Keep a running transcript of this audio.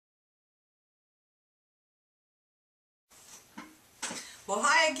Well,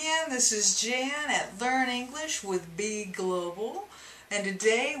 hi again, this is Jan at Learn English with Be Global, and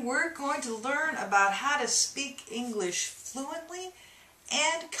today we're going to learn about how to speak English fluently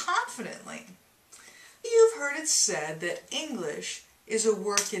and confidently. You've heard it said that English is a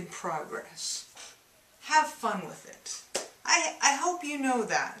work in progress. Have fun with it. I hope you know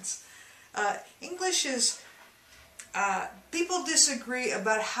that. English is, people disagree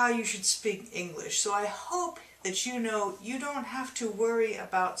about how you should speak English, so I hope that you know you don't have to worry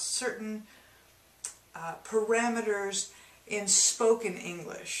about certain parameters in spoken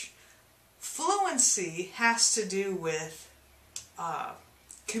English. Fluency has to do with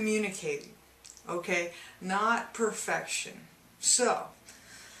communicating, okay? Not perfection. So,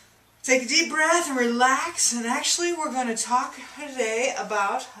 take a deep breath and relax, and actually we're going to talk today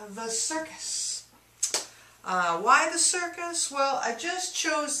about the circus. Why the circus? Well, I just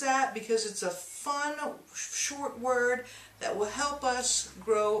chose that because it's a fun, short word that will help us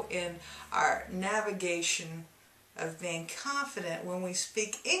grow in our navigation of being confident when we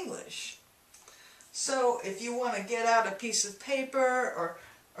speak English. So if you want to get out a piece of paper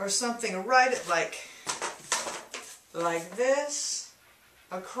or something, write it like this,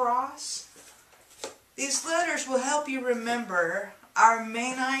 across. These letters will help you remember our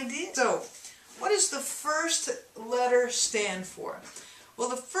main idea. So, what does the first letter stand for? Well,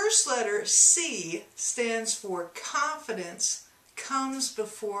 the first letter, C, stands for confidence comes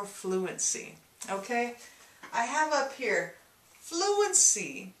before fluency. Okay? I have up here,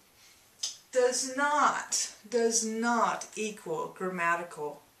 fluency does not equal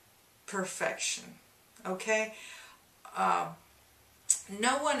grammatical perfection. Okay?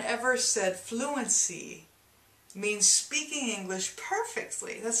 No one ever said fluency means speaking English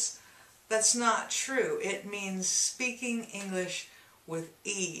perfectly. That's not true. It means speaking English with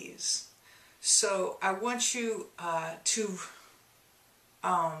ease. So I want you to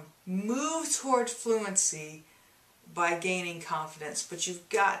move toward fluency by gaining confidence, but you've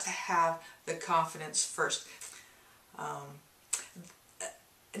got to have the confidence first.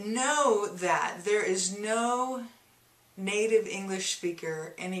 Know that there is no native English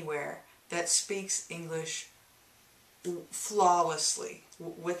speaker anywhere that speaks English flawlessly,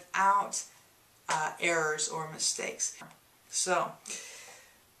 without errors or mistakes. So,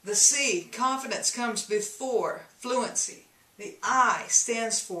 the C, confidence, comes before fluency. The I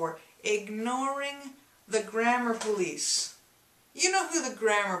stands for ignoring the grammar police. You know who the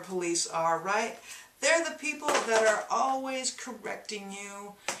grammar police are, right? They're the people that are always correcting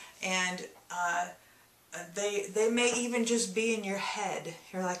you, and they may even just be in your head.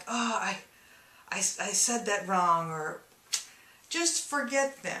 You're like, oh, I said that wrong, or just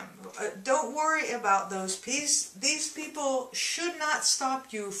forget them. Don't worry about those pieces. These people should not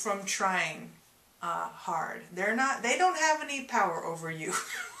stop you from trying hard. They don't have any power over you.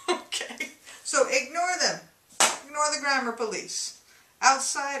 Okay? So ignore them. Ignore the grammar police.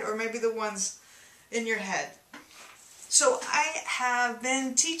 Outside, or maybe the ones in your head. So I have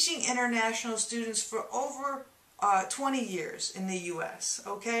been teaching international students for over 20 years in the U.S.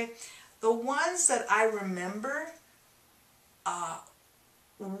 Okay? The ones that I remember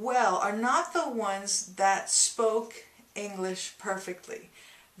well are not the ones that spoke English perfectly.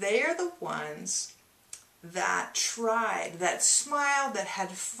 They are the ones that tried, that smiled, that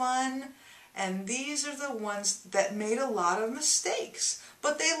had fun, and these are the ones that made a lot of mistakes.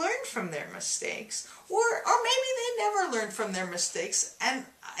 But they learned from their mistakes, or maybe they never learned from their mistakes, and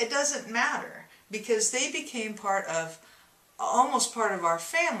it doesn't matter, because they became almost part of our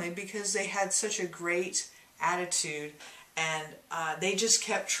family, because they had such a great attitude, and they just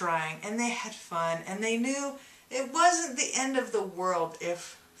kept trying, and they had fun, and they knew it wasn't the end of the world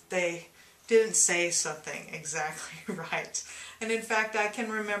if they didn't say something exactly right. And in fact, I can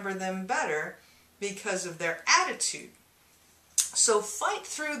remember them better because of their attitude. So fight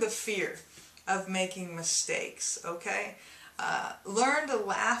through the fear of making mistakes, okay? Learn to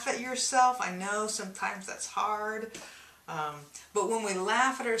laugh at yourself. I know sometimes that's hard, but when we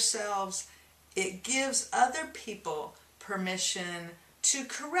laugh at ourselves, it gives other people permission to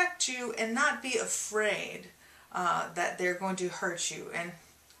correct you and not be afraid that they're going to hurt you. And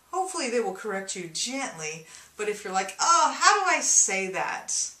hopefully they will correct you gently, but if you're like, oh, how do I say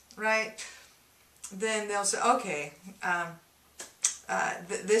that, right? Then they'll say, okay,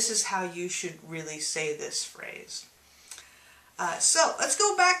 this is how you should really say this phrase. So let's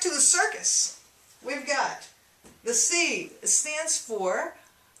go back to the circus. We've got the C. It stands for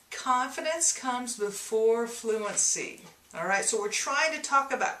confidence comes before fluency. All right, so we're trying to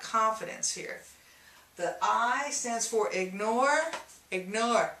talk about confidence here. The I stands for ignore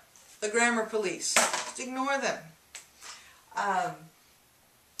the grammar police. Just ignore them.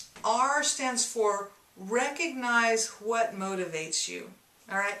 R stands for recognize what motivates you.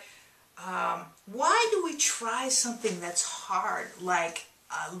 All right. Why do we try something that's hard, like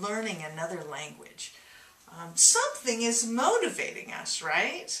learning another language? Something is motivating us,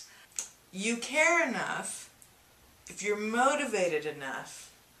 right? You care enough, if you're motivated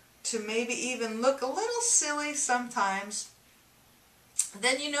enough to maybe even look a little silly sometimes,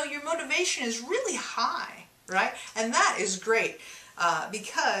 then you know your motivation is really high, right? And that is great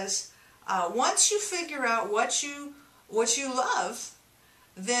because once you figure out what you love,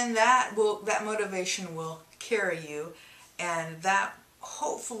 then that motivation will carry you, and that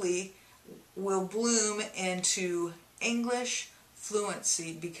hopefully will bloom into English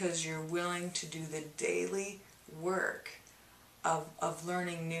fluency because you're willing to do the daily work of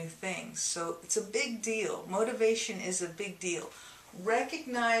learning new things. So it's a big deal. Motivation is a big deal.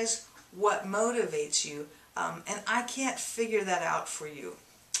 Recognize what motivates you, and I can't figure that out for you.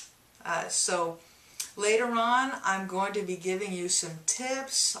 So later on, I'm going to be giving you some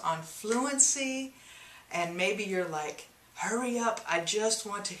tips on fluency, and maybe you're like, hurry up, I just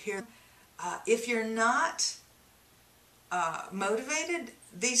want to hear. If you're not motivated,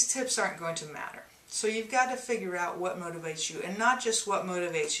 these tips aren't going to matter. So you've got to figure out what motivates you, and not just what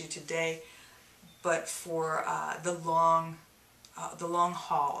motivates you today, but for the long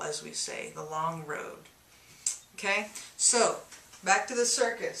haul, as we say, the long road. Okay? So, back to the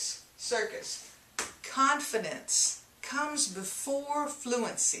circus. Confidence comes before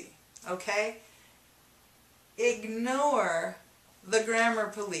fluency, okay? Ignore the grammar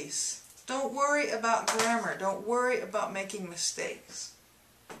police. Don't worry about grammar. Don't worry about making mistakes.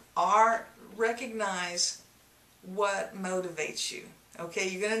 Recognize what motivates you, okay?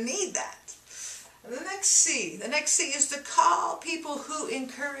 You're going to need that. And the next C is to call people who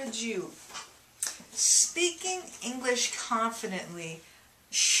encourage you. Speaking English confidently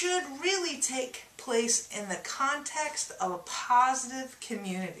should really take place in the context of a positive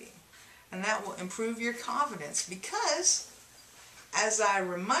community. And that will improve your confidence because, as I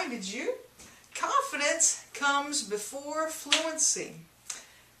reminded you, confidence comes before fluency.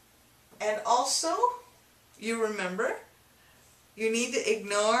 And also, you remember, you need to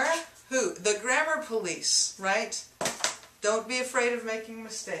ignore who? The grammar police, right? Don't be afraid of making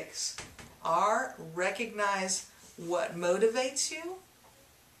mistakes. Recognize what motivates you.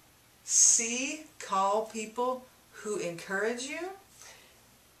 C, call people who encourage you.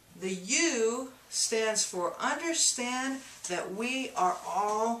 The U stands for understand that we are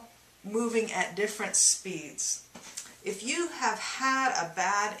all moving at different speeds. If you have had a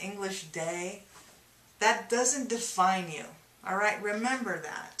bad English day, that doesn't define you. All right, remember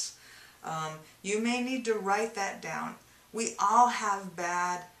that. You may need to write that down. We all have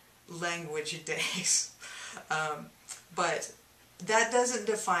bad language days, but that doesn't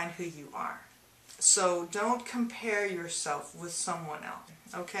define who you are. So don't compare yourself with someone else,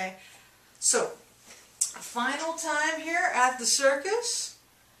 okay? So, final time here at the circus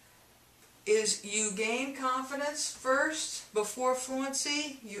is you gain confidence first before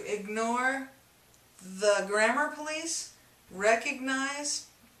fluency. You ignore the grammar police. Recognize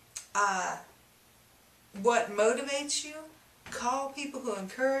what motivates you. Call people who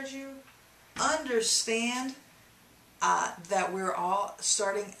encourage you. Understand that we're all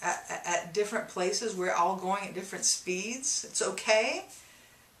starting at different places. We're all going at different speeds. It's okay.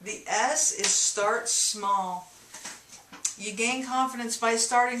 The S is start small. You gain confidence by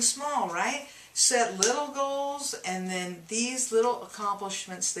starting small, right? Set little goals, and then these little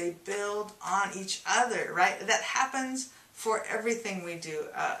accomplishments, they build on each other, right? That happens for everything we do,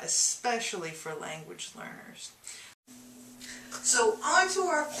 especially for language learners. So on to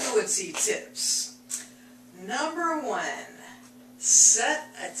our fluency tips. Number 1, set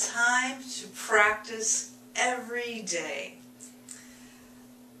a time to practice every day.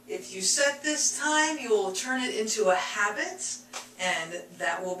 If you set this time, you will turn it into a habit, and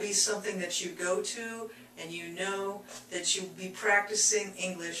that will be something that you go to, and you know that you'll be practicing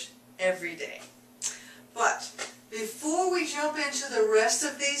English every day. But before we jump into the rest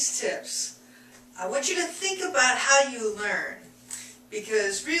of these tips, I want you to think about how you learn.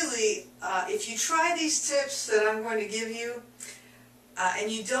 Because really, if you try these tips that I'm going to give you, and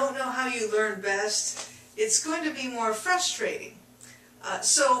you don't know how you learn best, it's going to be more frustrating.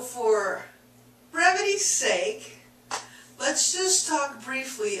 So for brevity's sake, let's just talk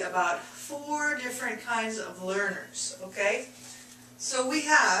briefly about 4 different kinds of learners, okay? So we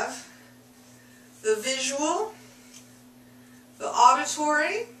have the visual, the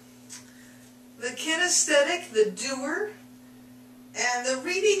auditory, the kinesthetic, the doer, and the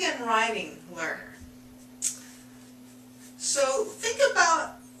reading and writing learner. So think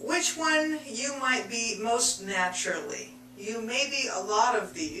about which one you might be most naturally. You may be a lot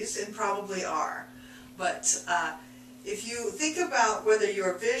of these, and probably are, but if you think about whether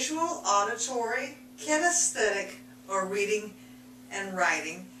you're visual, auditory, kinesthetic, or reading and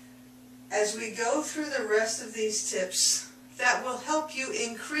writing, as we go through the rest of these tips, that will help you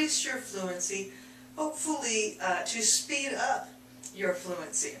increase your fluency, hopefully to speed up your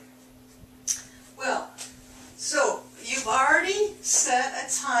fluency. Well, so you've already set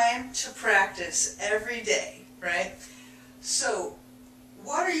a time to practice every day, right? So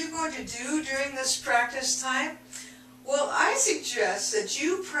what are you going to do during this practice time? Well, I suggest that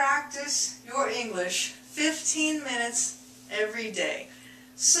you practice your English 15 minutes every day.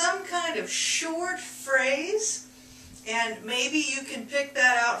 Some kind of short phrase, and maybe you can pick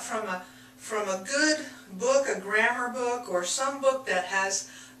that out from a good book, a grammar book, or some book that has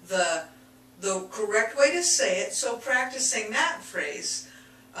the correct way to say it. So practicing that phrase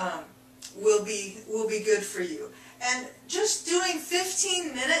will be good for you. And just doing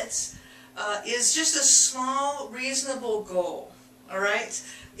 15 minutes is just a small, reasonable goal. All right,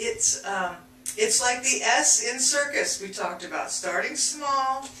 it's like the S in circus we talked about, starting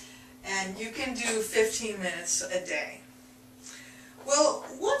small, and you can do 15 minutes a day. Well,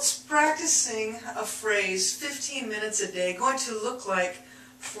 what's practicing a phrase 15 minutes a day going to look like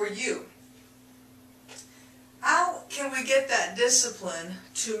for you? How can we get that discipline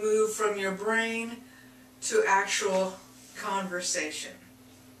to move from your brain to actual conversation?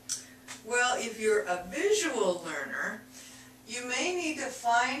 Well, if you're a visual learner, you may need to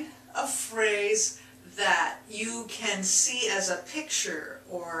find a phrase that you can see as a picture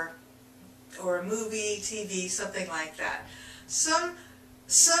or a movie, TV, something like that.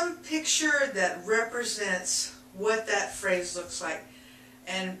 Some picture that represents what that phrase looks like,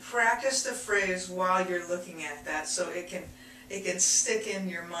 and practice the phrase while you're looking at that so it can stick in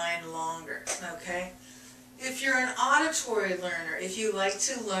your mind longer, okay? If you're an auditory learner, if you like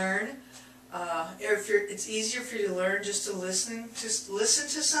to learn, it's easier for you to learn just to listen to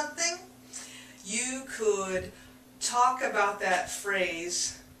something, you could talk about that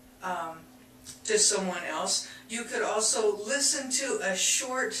phrase to someone else. You could also listen to a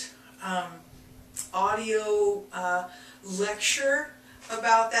short audio lecture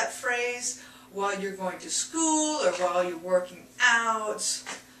about that phrase while you're going to school or while you're working out.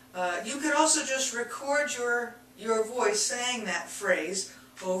 You could also just record your voice saying that phrase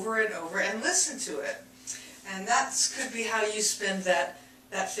over and over and listen to it. And that could be how you spend that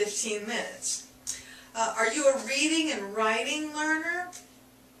 15 minutes. Are you a reading and writing learner?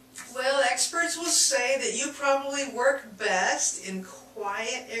 Well, experts will say that you probably work best in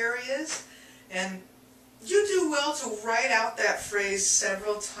quiet areas, and you do well to write out that phrase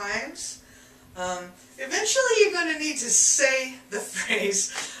several times. Eventually you're going to need to say the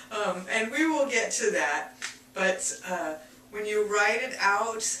phrase, and we will get to that, but when you write it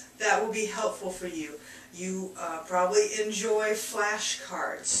out, that will be helpful for you. You probably enjoy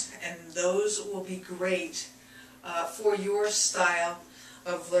flashcards, and those will be great for your style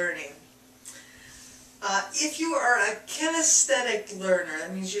of learning. If you are a kinesthetic learner,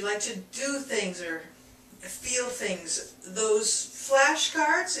 that means you like to do things or feel things, those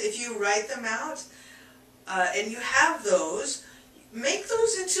flashcards, if you write them out and you have those, make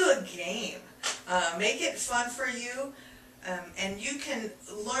those into a game. Make it fun for you, and you can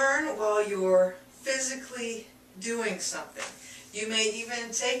learn while you're physically doing something. You may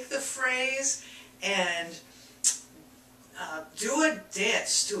even take the phrase and do a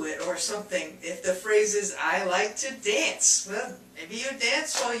dance to it or something. If the phrase is, I like to dance, well, maybe you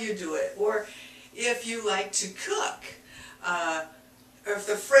dance while you do it. Or if you like to cook, or if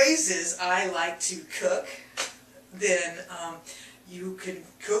the phrase is, I like to cook, then you can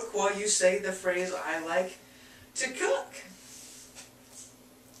cook while you say the phrase, I like to cook.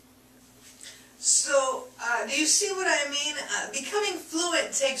 So, do you see what I mean? Becoming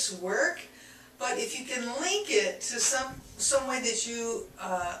fluent takes work, but if you can link it to some way that you,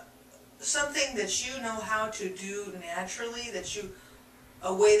 something that you know how to do naturally,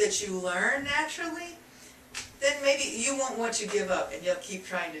 a way that you learn naturally, then maybe you won't want to give up and you'll keep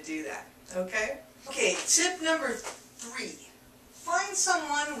trying to do that, okay? Okay, tip number 3. Find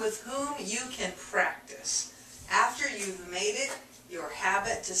someone with whom you can practice. After you've made it your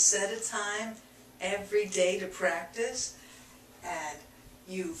habit to set a time every day to practice, and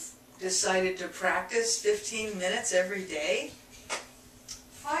you've decided to practice 15 minutes every day,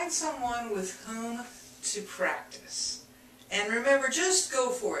 find someone with whom to practice. And remember, just go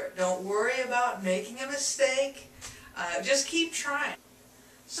for it. Don't worry about making a mistake. Just keep trying.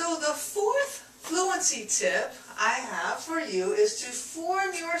 So the 4th fluency tip I have for you is to form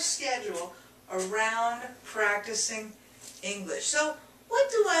your schedule around practicing English. So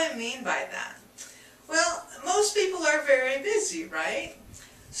what do I mean by that? Well, most people are very busy, right?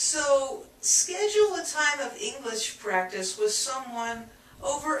 So schedule a time of English practice with someone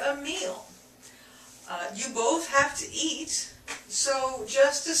over a meal. You both have to eat, so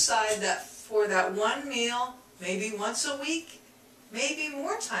just decide that for that one meal, maybe once a week, maybe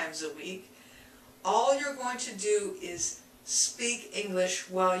more times a week, all you're going to do is speak English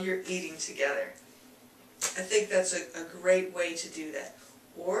while you're eating together. I think that's a great way to do that.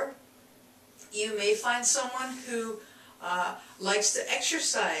 Or you may find someone who likes to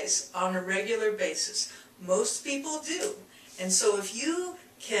exercise on a regular basis. Most people do. And so if you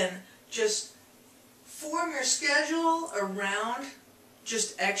can just form your schedule around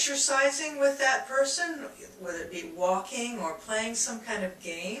just exercising with that person, whether it be walking or playing some kind of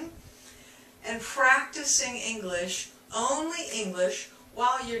game, and practicing English, only English,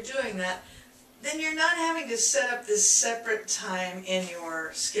 while you're doing that, then you're not having to set up this separate time in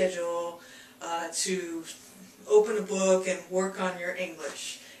your schedule to open a book and work on your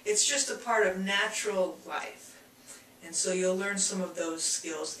English. It's just a part of natural life. And so you'll learn some of those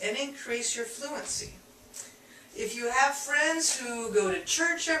skills and increase your fluency. If you have friends who go to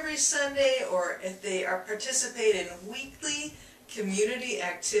church every Sunday, or if they participate in weekly community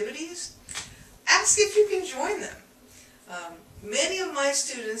activities, ask if you can join them. Many of my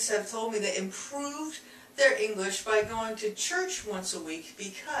students have told me they improved their English by going to church once a week,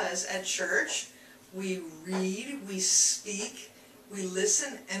 because at church we read, we speak, we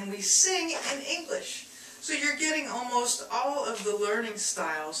listen, and we sing in English. So you're getting almost all of the learning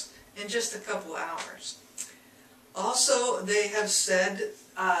styles in just a couple hours. Also, they have said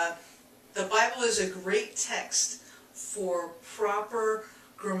the Bible is a great text for proper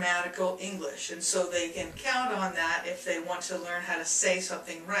grammatical English, and so they can count on that if they want to learn how to say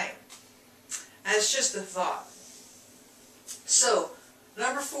something right. That's just a thought. So,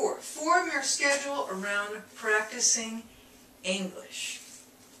 number 4, form your schedule around practicing English.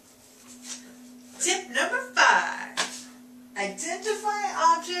 Tip number 5, identify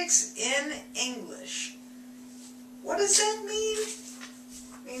objects in English. What does that mean?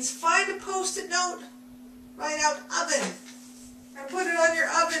 It means find a post-it note, write out oven, and put it on your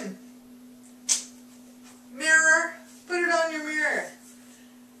oven. Mirror, put it on your mirror.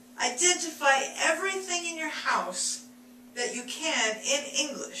 Identify everything in your house that you can in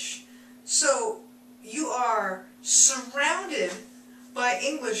English. So you are surrounded by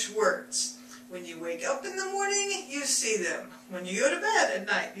English words. When you wake up in the morning, you see them. When you go to bed at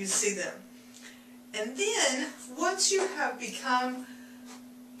night, you see them. And then, once you have become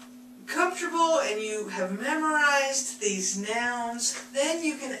comfortable and you have memorized these nouns, then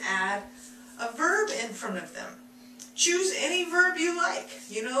you can add a verb in front of them. Choose any verb you like.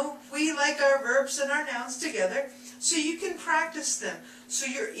 You know, we like our verbs and our nouns together, so you can practice them. So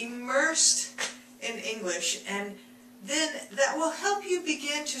you're immersed in English, and then that will help you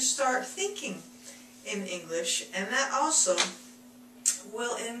begin to start thinking in English, and that also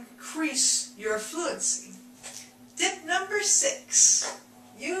will increase your fluency. Tip number 6.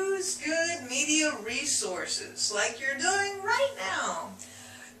 Use good media resources like you're doing right now.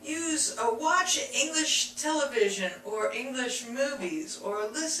 Watch English television or English movies, or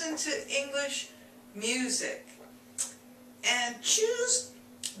listen to English music. And choose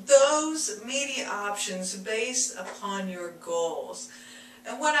those media options based upon your goals.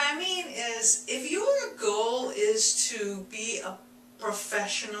 And what I mean is, if your goal is to be a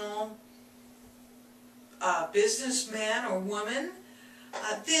professional businessman or woman,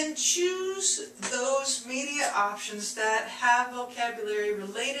 then choose those media options that have vocabulary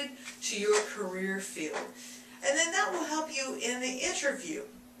related to your career field. And then that will help you in the interview.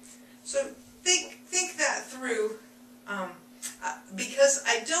 So think that through, because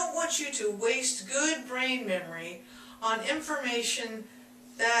I don't want you to waste good brain memory on information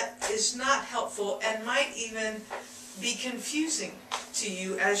that is not helpful and might even be confusing to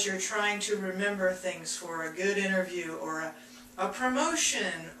you as you're trying to remember things for a good interview or a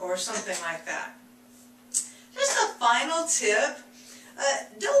promotion or something like that. Just a final tip,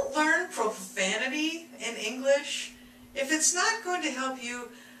 don't learn profanity in English if it's not going to help you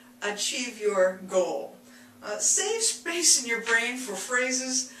achieve your goal. Save space in your brain for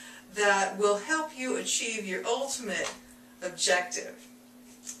phrases that will help you achieve your ultimate objective.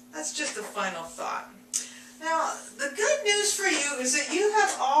 That's just a final thought. Now, the good news for you is that you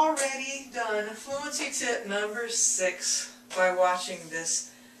have already done fluency tip number 6 by watching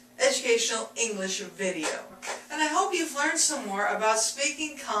this educational English video. And I hope you've learned some more about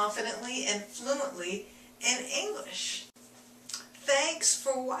speaking confidently and fluently in English. Thanks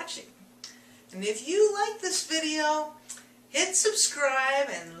for watching. And if you like this video, hit subscribe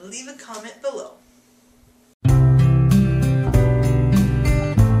and leave a comment below.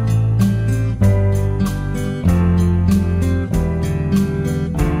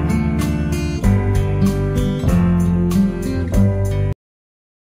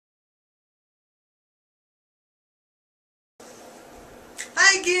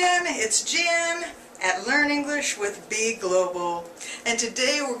 Hi again, it's Jen at Learn English with Be Global, and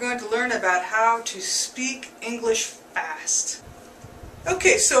today we're going to learn about how to speak English fast.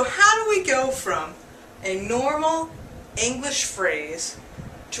 Okay, so how do we go from a normal English phrase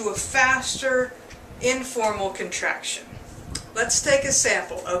to a faster informal contraction? Let's take a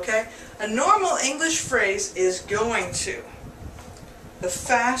sample, okay? A normal English phrase is going to. The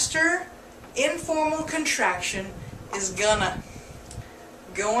faster informal contraction is gonna.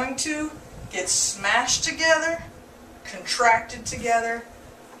 Going to gets smashed together, contracted together,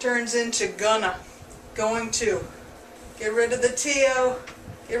 turns into gonna. Going to. Get rid of the T-O,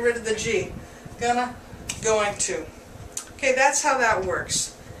 get rid of the G. Gonna, going to. Okay, that's how that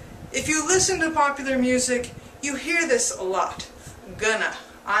works. If you listen to popular music, you hear this a lot. Gonna.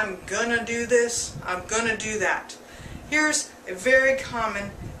 I'm gonna do this, I'm gonna do that. Here's a very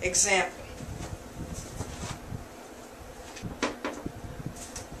common example.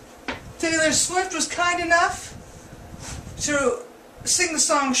 Taylor Swift was kind enough to sing the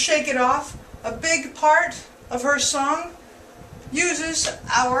song Shake It Off. A big part of her song uses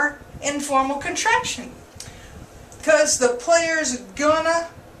our informal contraction. Because the player's gonna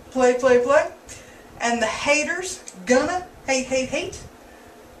play, play, play, and the haters gonna hate, hate, hate.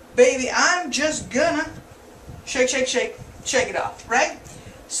 Baby, I'm just gonna shake, shake, shake, shake it off, right?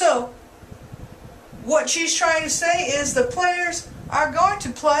 So, what she's trying to say is the players are going to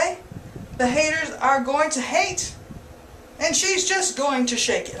play, the haters are going to hate, and she's just going to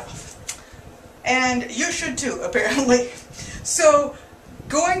shake it off. And you should too, apparently. So,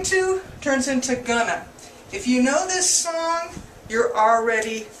 going to turns into gonna. If you know this song, you're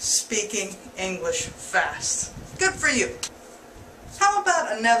already speaking English fast. Good for you. How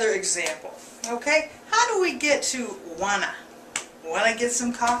about another example? Okay, how do we get to wanna? Wanna get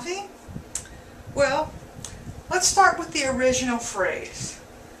some coffee? Well, let's start with the original phrase.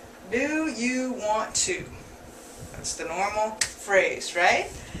 Do you want to? That's the normal phrase, right?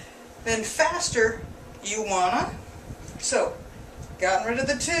 Then faster, you wanna. So, gotten rid of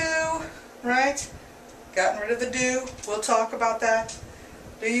the to, right? Gotten rid of the do. We'll talk about that.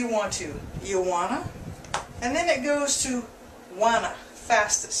 Do you want to? You wanna. And then it goes to wanna,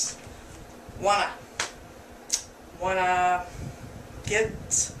 fastest. Wanna. Wanna get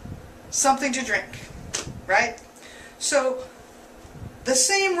something to drink, right? So, the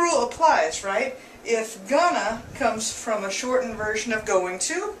same rule applies, right? If gonna comes from a shortened version of going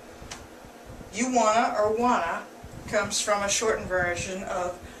to, you wanna or wanna comes from a shortened version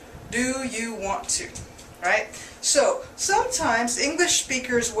of do you want to, right? So, sometimes English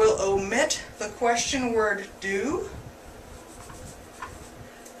speakers will omit the question word do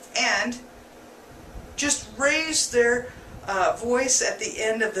and just raise their voice at the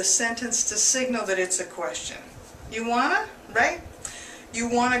end of the sentence to signal that it's a question. You wanna, right? You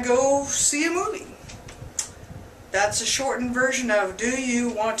want to go see a movie. That's a shortened version of do you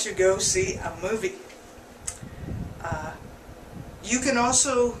want to go see a movie. You can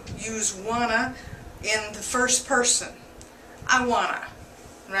also use wanna in the first person. I wanna,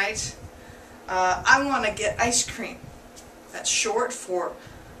 right? I want to get ice cream. That's short for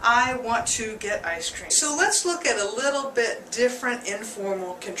I want to get ice cream. So let's look at a little bit different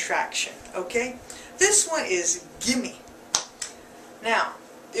informal contraction, okay? This one is gimme. Now,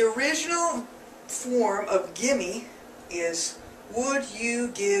 the original form of gimme is would you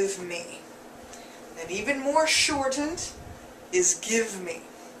give me? And even more shortened is give me.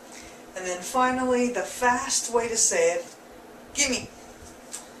 And then finally, the fast way to say it, gimme.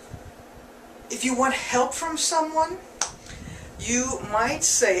 If you want help from someone, you might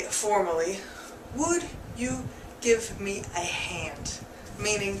say formally, would you give me a hand?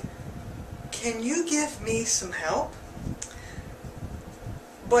 Meaning, can you give me some help?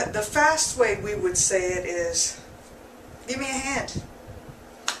 But the fast way we would say it is, give me a hand.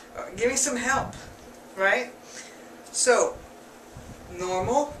 Give me some help, right? So,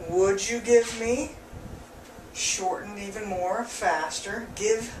 normal, would you give me? Shortened even more, faster,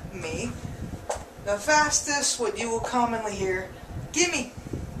 give me. The fastest, what you will commonly hear, gimme,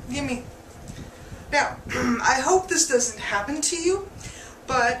 gimme. Now, I hope this doesn't happen to you,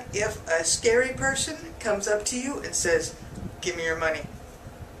 but if a scary person comes up to you and says, give me your money,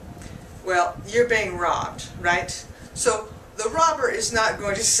 Well, you're being robbed, right? So the robber is not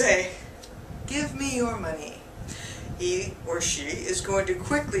going to say, "Give me your money." He or she is going to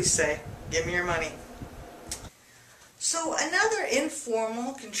quickly say, "Give me your money." So another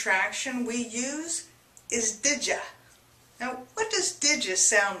informal contraction we use is didja. Now, what does didja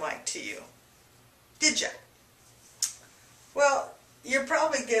sound like to you? Didja. Well, you're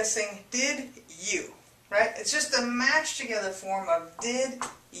probably guessing did you, right? It's just a matched together form of did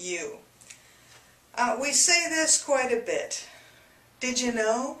you. We say this quite a bit. Did you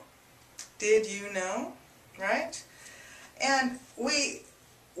know? Did you know? Right? And we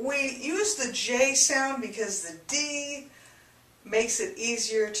use the J sound because the D makes it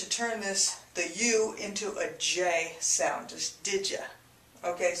easier to turn the U into a J sound, just did ya.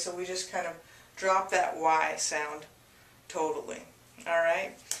 Okay, so we just kind of drop that Y sound totally.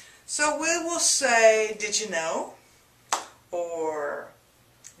 Alright? So we will say, did you know? Or,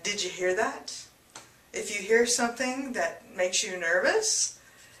 did you hear that? If you hear something that makes you nervous,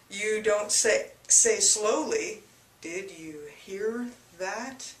 you don't say slowly, did you hear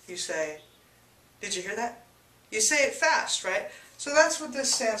that? You say, did you hear that? You say it fast, right? So that's what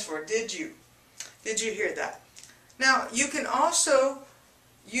this stands for, did you? Did you hear that? Now, you can also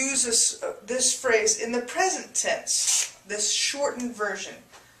use this phrase in the present tense, this shortened version.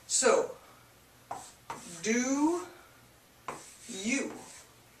 So, do you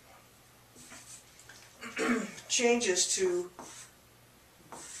changes to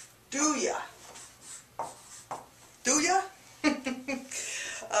do ya. Do ya?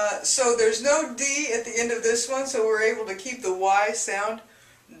 So there's no D at the end of this one, so we're able to keep the Y sound.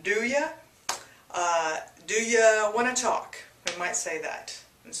 Do ya? Do ya want to talk? We might say that.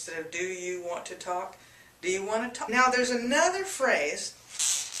 Instead of do you want to talk, do you want to talk? Now there's another phrase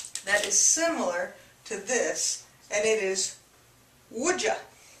that is similar to this, and it is would ya.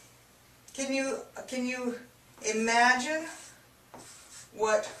 Can you imagine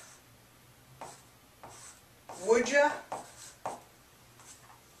what would ya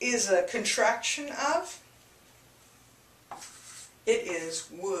is a contraction of? It is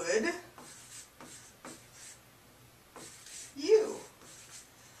would you.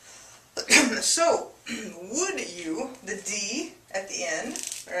 So, would you, the D at the end,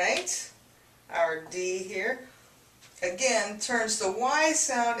 right? Our D here, again, turns the Y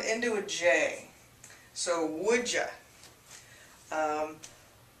sound into a J. So, would ya?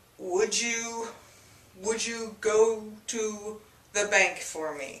 Would you go to the bank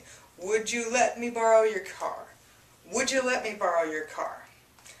for me? Would you let me borrow your car? Would you let me borrow your car?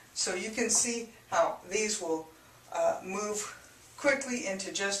 So you can see how these will move quickly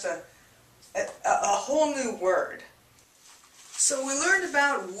into just a whole new word. So we learned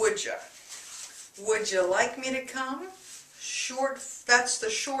about would ya. Would you like me to come? That's the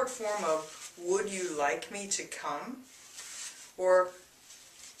short form of would you like me to come? Or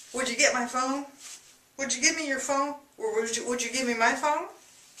would you get my phone? Would you give me your phone? Or would you give me my phone?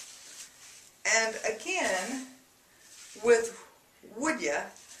 And again, with would ya,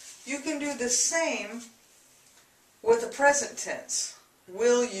 you can do the same with the present tense.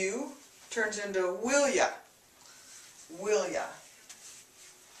 Will you turns into will ya. Will ya.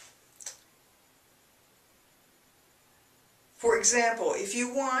 For example, if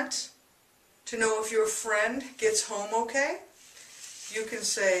you want to know if your friend gets home okay, you can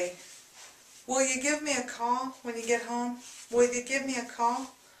say, will you give me a call when you get home? Will you give me a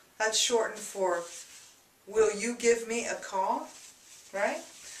call? That's shortened for, will you give me a call? Right?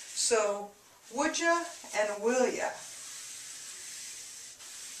 So, would ya and will ya.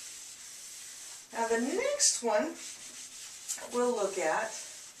 Now the next one we'll look at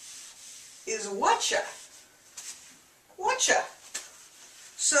is whatcha. Whatcha.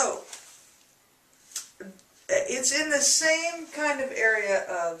 So, it's in the same kind of area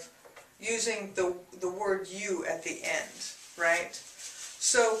of using the word you at the end, right?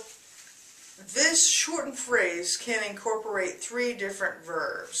 So, this shortened phrase can incorporate 3 different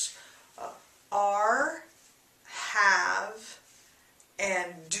verbs. Are, have,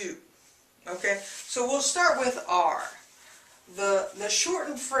 and do. Okay, so we'll start with are. The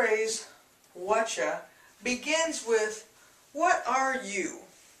shortened phrase, whatcha, begins with, what are you?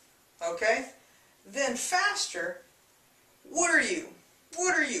 Okay? Then faster, what are you?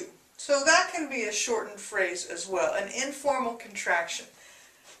 What are you? So that can be a shortened phrase as well, an informal contraction.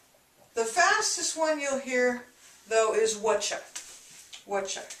 The fastest one you'll hear, though, is whatcha.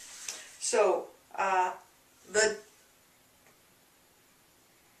 Whatcha. So,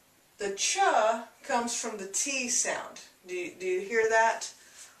 the cha comes from the T sound. Do you hear that?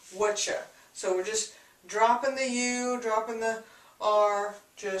 Whatcha. So we're just dropping the U, dropping the R,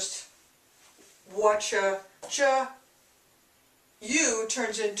 just whatcha, cha, you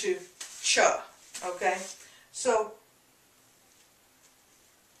turns into cha, okay? So,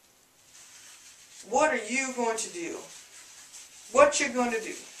 what are you going to do? What you're going to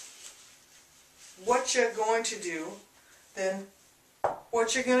do? What you're going to do, then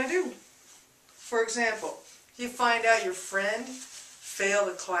what you're going to do. For example, if you find out your friend failed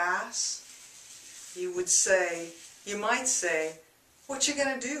a class, you might say, what you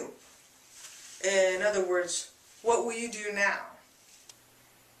going to do? In other words, what will you do now?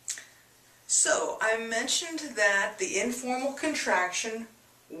 So, I mentioned that the informal contraction,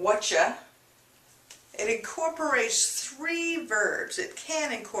 whatcha, it incorporates 3 verbs. It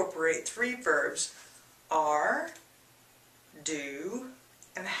can incorporate 3 verbs: are, do,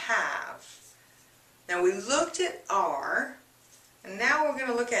 and have. Now we looked at are, and now we're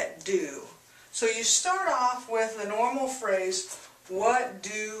going to look at do. So you start off with the normal phrase, what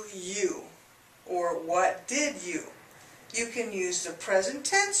do you? Or what did you? You can use the present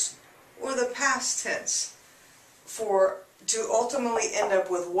tense or the past tense to ultimately end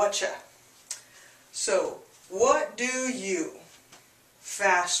up with whatcha. So, what do you?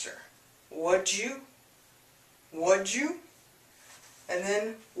 Faster. What'd you? What'd you? And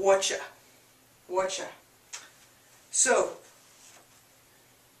then whatcha. Whatcha. So,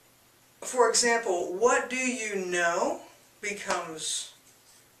 for example, what do you know becomes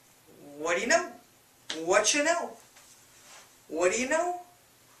what do you know? What you know? What do you know?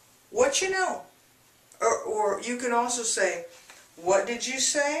 What you know? Or you can also say, what did you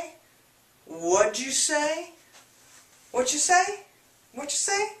say? What'd you say? What you say? What you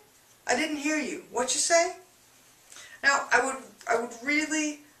say? I didn't hear you. What you say? Now, I would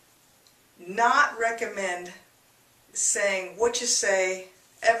really not recommend saying what you say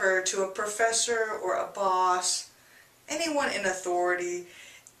ever to a professor or a boss, anyone in authority.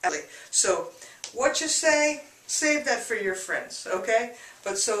 So, what you say, save that for your friends, okay?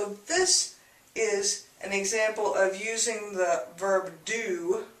 But so this is an example of using the verb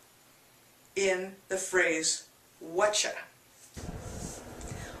do in the phrase whatcha.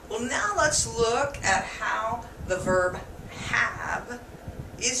 Well, now let's look at how the verb have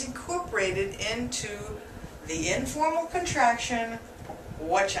is incorporated into the informal contraction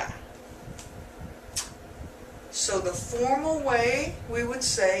whatcha. So the formal way we would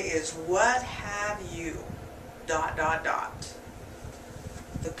say is what have you ...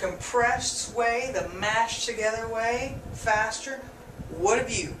 The compressed way, the mashed together way, faster, what have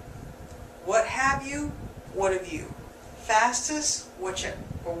you? What have you? What have you? Fastest, whatcha.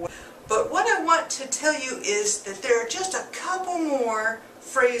 But what I want to tell you is that there are just a couple more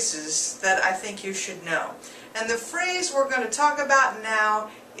phrases that I think you should know. And the phrase we're going to talk about now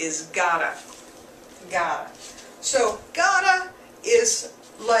is gotta. Gotta. So gotta is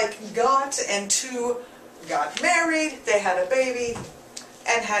like got and two got married, they had a baby,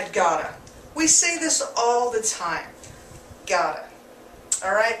 and had gotta. We say this all the time. Gotta.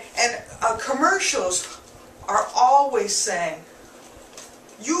 Alright? And commercials are always saying,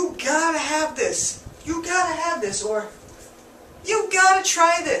 you gotta have this. You gotta have this. Or, you gotta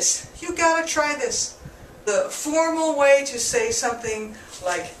try this. You gotta try this. The formal way to say something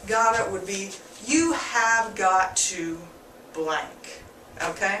like gotta would be, you have got to blank.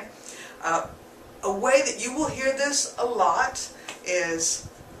 Okay? A way that you will hear this a lot is,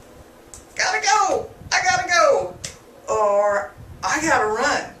 gotta go, I gotta go, or I gotta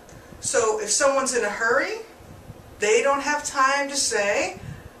run. So if someone's in a hurry, they don't have time to say,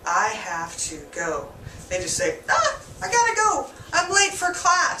 I have to go. They just say, I gotta go, I'm late for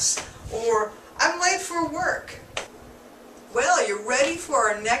class, or I'm late for work. Well, you ready for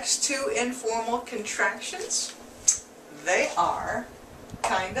our next two informal contractions? They are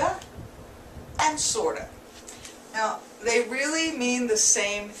kinda and sorta. Now, they really mean the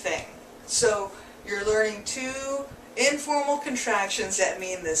same thing. So, you're learning two informal contractions that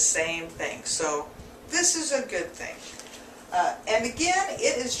mean the same thing. So, this is a good thing. And again,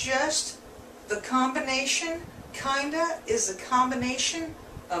 it is just the combination. Kinda is a combination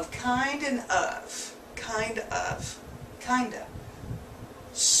of kind and of. Kind of. Kinda.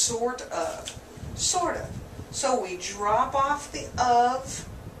 Sort of. Sort of. So we drop off the of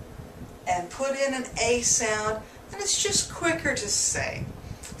and put in an A sound, and it's just quicker to say.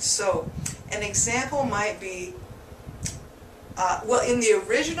 So an example might be, well, in the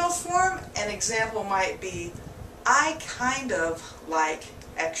original form, an example might be, I kind of like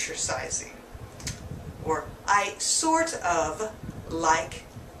exercising. Or I sort of like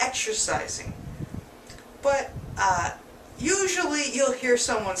exercising. But usually you'll hear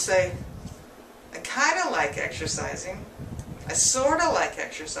someone say, I kind of like exercising. I sort of like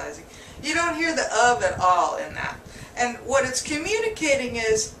exercising. You don't hear the of at all in that. And what it's communicating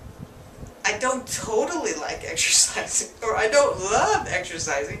is, I don't totally like exercising, or I don't love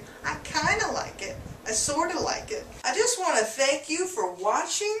exercising. I kind of like it. I sort of like it. I just want to thank you for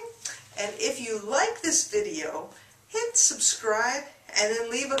watching, and if you like this video, hit subscribe and then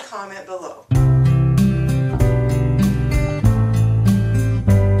leave a comment below.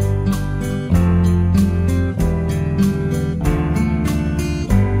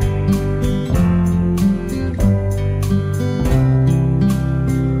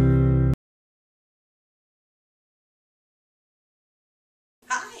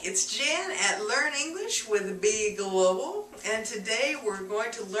 It's Jan at Learn English with Be Global, and today we're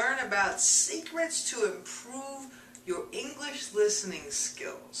going to learn about secrets to improve your English listening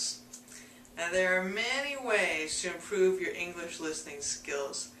skills. Now there are many ways to improve your English listening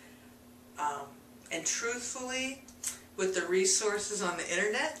skills, and truthfully, with the resources on the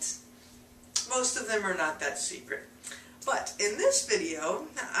internet, most of them are not that secret. But in this video,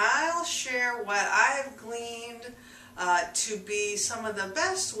 I'll share what I've gleaned to be some of the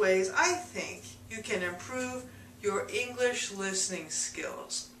best ways I think you can improve your English listening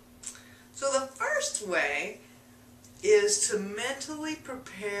skills. So the first way is to mentally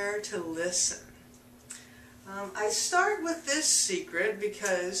prepare to listen. I start with this secret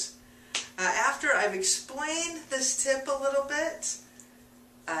because after I've explained this tip a little bit,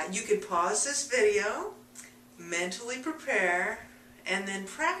 you can pause this video, mentally prepare, and then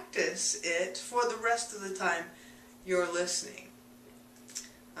practice it for the rest of the time you're listening.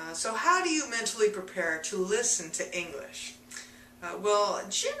 So how do you mentally prepare to listen to English? Well,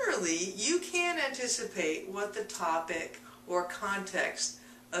 generally, you can anticipate what the topic or context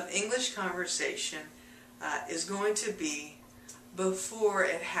of English conversation is going to be before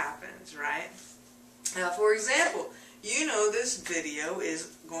it happens, right? For example, you know this video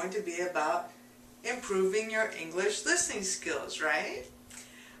is going to be about improving your English listening skills, right?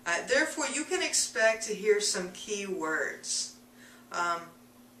 Therefore, you can expect to hear some key words.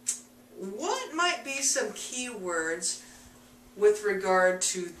 What might be some key words with regard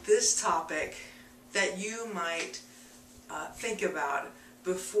to this topic that you might think about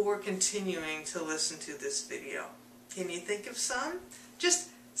before continuing to listen to this video? Can you think of some? Just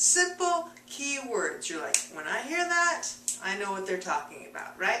simple key words. You're like, when I hear that, I know what they're talking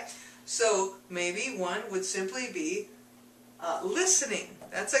about, right? So maybe one would simply be listening.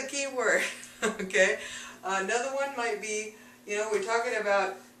 That's a key word. Okay. Another one might be, we're talking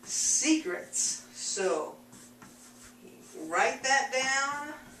about secrets. So write that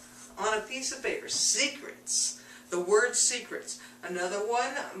down on a piece of paper. Secrets. The word secrets. Another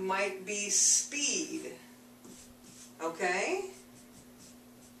one might be speed. Okay.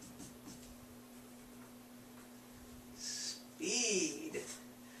 Speed.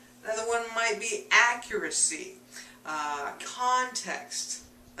 Another one might be accuracy. Context.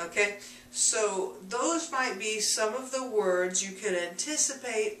 Okay, so those might be some of the words you could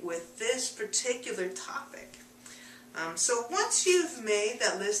anticipate with this particular topic. So once you've made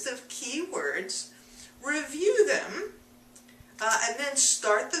that list of key words, review them, and then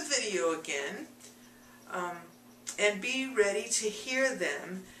start the video again, and be ready to hear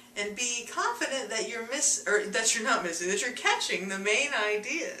them, and be confident that that you're catching the main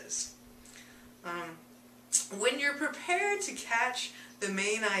ideas. When you're prepared to catch the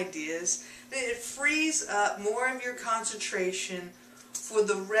main ideas, it frees up more of your concentration for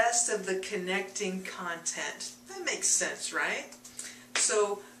the rest of the connecting content. That makes sense, right?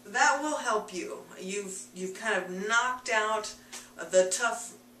 So that will help you. You've kind of knocked out the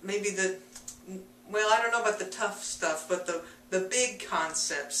tough, I don't know about the tough stuff, but the big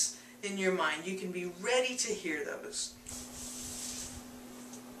concepts in your mind. You can be ready to hear those.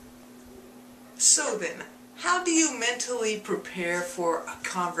 So then, how do you mentally prepare for a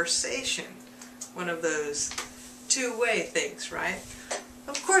conversation? One of those two-way things, right?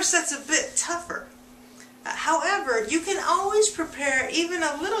 Of course, that's a bit tougher. However, you can always prepare even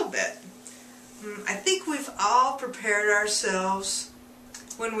a little bit. I think we've all prepared ourselves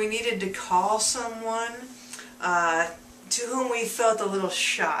when we needed to call someone to whom we felt a little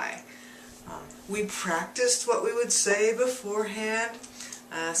shy. We practiced what we would say beforehand.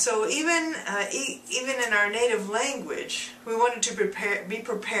 So even in our native language, we wanted to be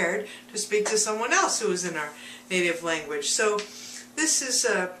prepared to speak to someone else who was in our native language. So this is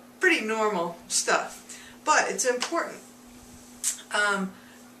pretty normal stuff, but it's important.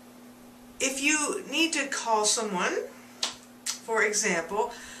 If you need to call someone, for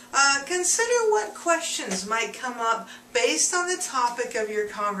example, consider what questions might come up based on the topic of your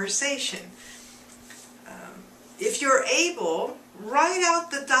conversation. if you're able, write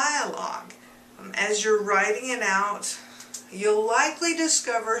out the dialogue. As you're writing it out, you'll likely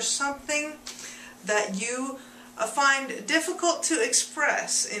discover something that you find difficult to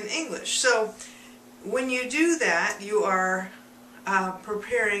express in English. So when you do that, you are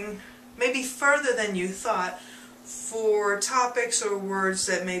preparing maybe further than you thought for topics or words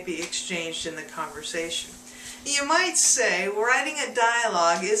that may be exchanged in the conversation. You might say, well, writing a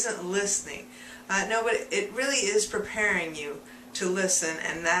dialogue isn't listening. No, but it really is preparing you to listen,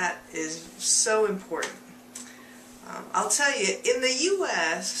 and that is so important. I'll tell you, in the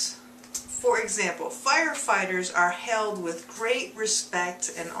U.S., for example, firefighters are held with great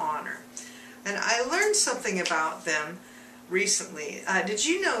respect and honor. And I learned something about them recently. Did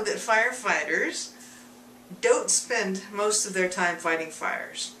you know that firefighters don't spend most of their time fighting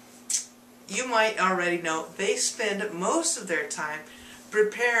fires? You might already know they spend most of their time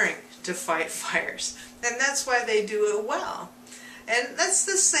preparing to fight fires. And that's why they do it well. And that's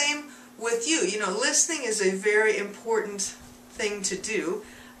the same with you. You know, listening is a very important thing to do.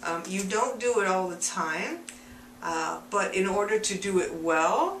 You don't do it all the time, but in order to do it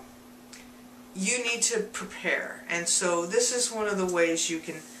well, you need to prepare. And so this is one of the ways you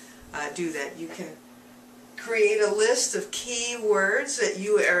can do that. You can create a list of key words that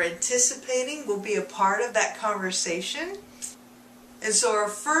you are anticipating will be a part of that conversation. And so our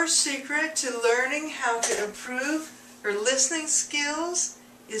first secret to learning how to improve your listening skills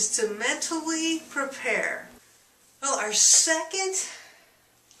is to mentally prepare. Well, our second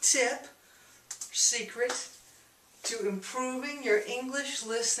tip, secret to improving your English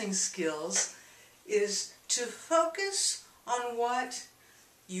listening skills is to focus on what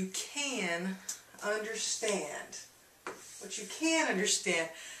you can understand. What you can understand.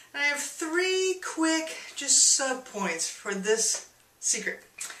 And I have 3 quick just sub-points for this secret.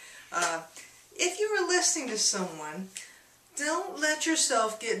 If you are listening to someone, don't let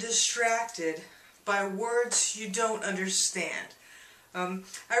yourself get distracted by words you don't understand.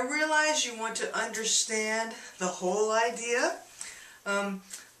 I realize you want to understand the whole idea,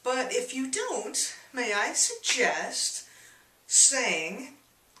 but if you don't, may I suggest saying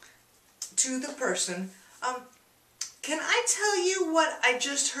to the person, can I tell you what I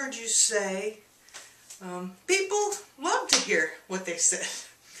just heard you say? People love to hear what they said.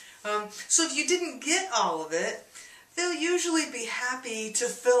 So if you didn't get all of it, they'll usually be happy to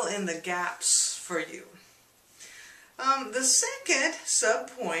fill in the gaps for you. The second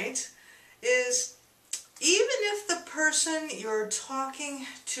sub-point is, even if the person you're talking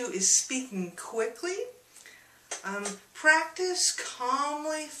to is speaking quickly, practice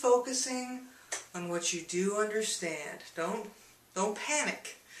calmly focusing on what you do understand. Don't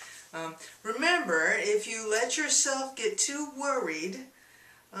panic. Remember, if you let yourself get too worried,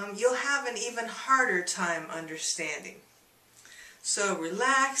 you'll have an even harder time understanding. So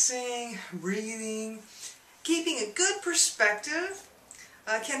relaxing, breathing, keeping a good perspective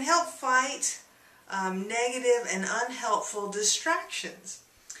can help fight negative and unhelpful distractions.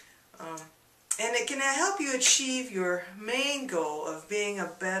 And it can help you achieve your main goal of being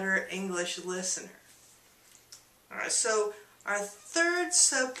a better English listener. Alright, so our third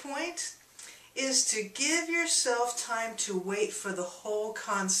sub-point is to give yourself time to wait for the whole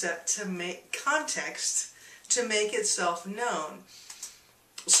context to make itself known.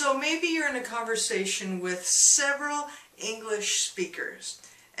 So maybe you're in a conversation with several English speakers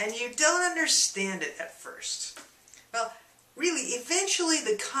and you don't understand it at first. Well, really, eventually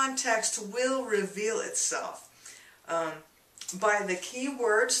the context will reveal itself by the key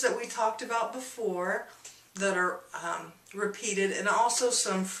words that we talked about before that are repeated, and also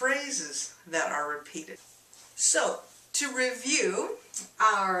some phrases that are repeated. So, to review,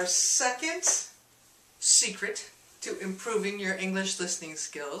 our second secret to improving your English listening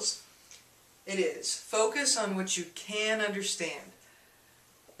skills, it is focus on what you can understand.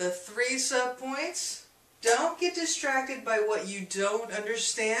 The 3 sub-points: don't get distracted by what you don't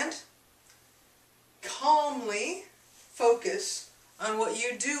understand. Calmly focus on what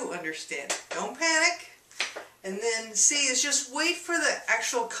you do understand. Don't panic. And then C is just wait for the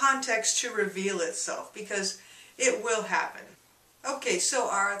actual context to reveal itself, because it will happen. Okay, so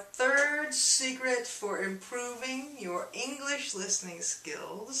our third secret for improving your English listening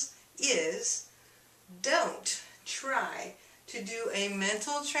skills is don't try to do a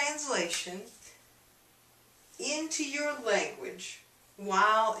mental translation into your language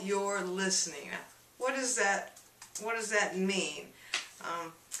while you're listening. What does that mean?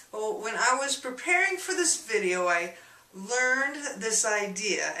 Well, when I was preparing for this video, I learned this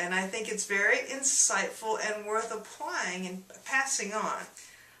idea, and I think it's very insightful and worth applying and passing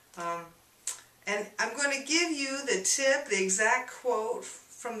on. And I'm going to give you the tip, the exact quote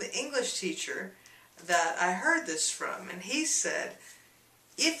from the English teacher that I heard this from. And he said,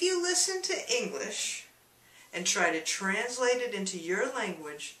 if you listen to English and try to translate it into your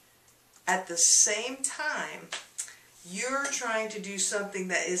language at the same time, you're trying to do something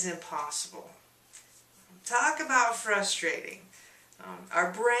that is impossible. Talk about frustrating.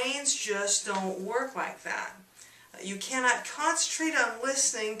 Our brains just don't work like that. You cannot concentrate on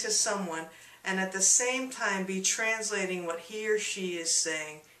listening to someone and at the same time be translating what he or she is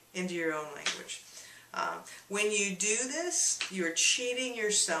saying into your own language. When you do this, you're cheating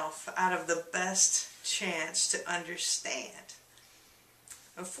yourself out of the best chance to understand.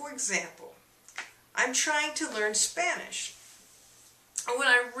 For example, I'm trying to learn Spanish. And when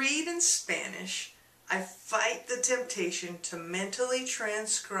I read in Spanish, I fight the temptation to mentally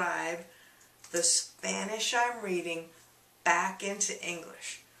transcribe the Spanish I'm reading back into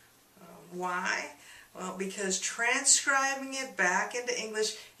English. Why? Well, because transcribing it back into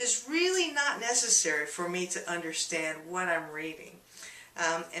English is really not necessary for me to understand what I'm reading.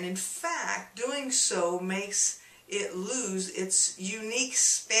 And in fact, doing so makes it lose its unique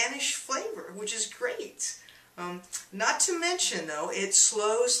Spanish flavor, which is great. Not to mention, though, it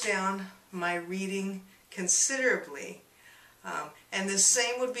slows down my reading considerably. And the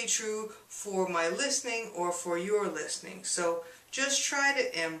same would be true for my listening or for your listening. So just try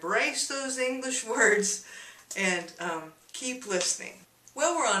to embrace those English words and keep listening.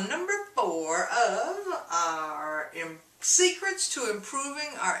 Well, we're on number 4 of our secrets to improving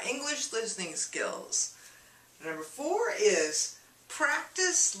our English listening skills. Number 4 is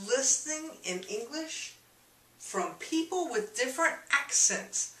practice listening in English from people with different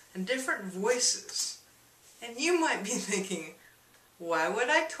accents and different voices. And you might be thinking, why would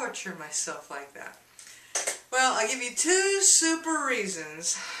I torture myself like that? Well, I'll give you 2 super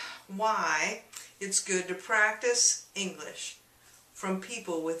reasons why it's good to practice English from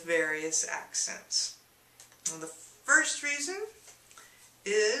people with various accents. Well, the first reason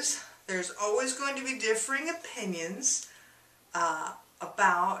is there's always going to be differing opinions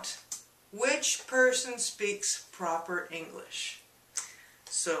about which person speaks proper English.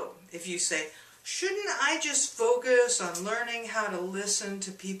 So, if you say, shouldn't I just focus on learning how to listen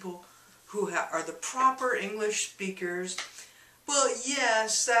to people who are the proper English speakers? Well,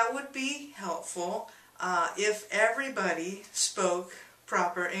 yes, that would be helpful if everybody spoke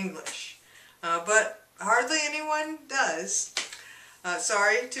proper English. But hardly anyone does.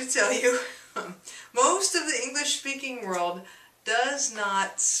 Sorry to tell you, most of the English-speaking world does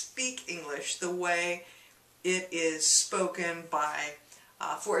not speak English the way it is spoken by,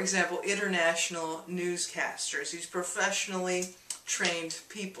 for example, international newscasters, these professionally trained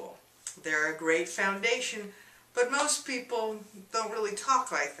people. They're a great foundation, but most people don't really talk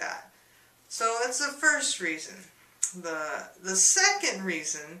like that. So that's the first reason. The second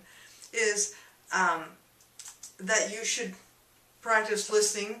reason is that you should practice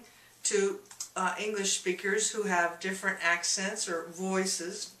listening to English speakers who have different accents or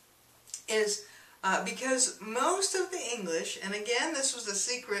voices, is because most of the English, and again this was a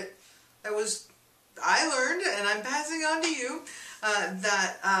secret that I learned and I'm passing on to you,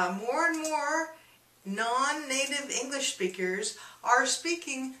 that more and more non-native English speakers are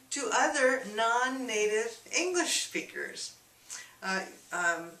speaking to other non-native English speakers.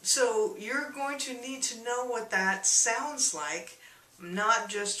 So you're going to need to know what that sounds like, not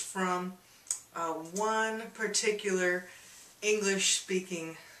just from one particular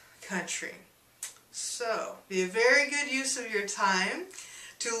English-speaking country. So, be a very good use of your time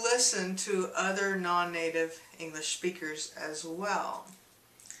to listen to other non-native English speakers as well.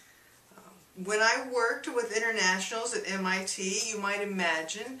 When I worked with internationals at MIT, you might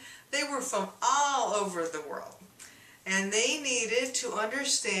imagine they were from all over the world. And they needed to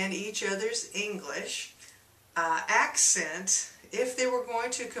understand each other's English accent if they were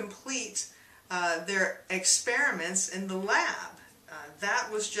going to complete their experiments in the lab. That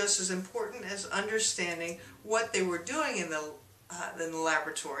was just as important as understanding what they were doing in the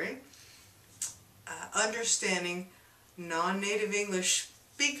laboratory. Understanding non-native English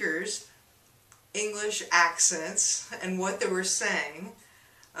speakers' English accents and what they were saying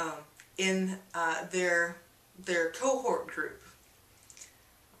in their cohort group.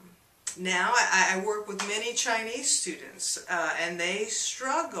 Now I work with many Chinese students and they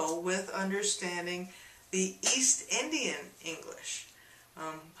struggle with understanding the East Indian English.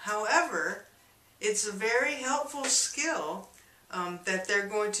 However, it's a very helpful skill that they're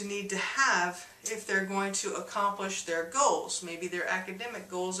going to need to have if they're going to accomplish their goals, maybe their academic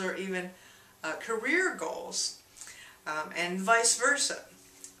goals or even career goals, and vice versa.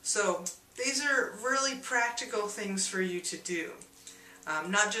 So these are really practical things for you to do.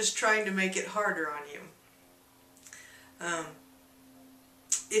 Not just trying to make it harder on you.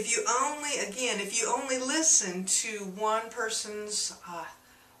 If you only listen to one person's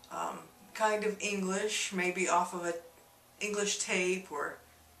kind of English, maybe off of an English tape or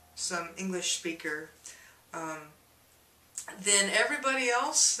some English speaker, then everybody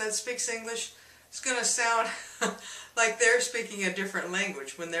else that speaks English is going to sound like they're speaking a different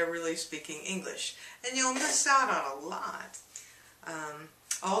language when they're really speaking English. And you'll miss out on a lot.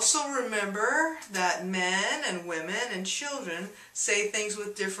 Also remember that men and women and children say things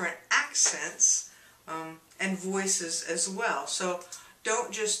with different accents and voices as well. So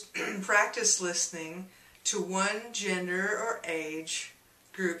don't just practice listening to one gender or age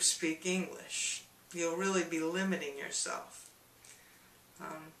group speak English. You'll really be limiting yourself.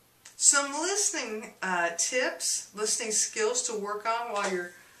 Some listening tips, listening skills to work on while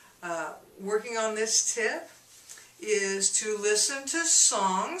you're working on this tip is to listen to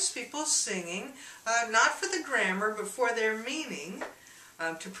songs, people singing, not for the grammar, but for their meaning,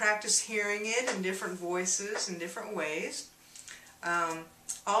 to practice hearing it in different voices in different ways.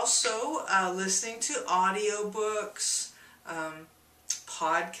 Also, listening to audiobooks,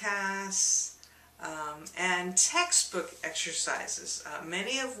 podcasts, and textbook exercises,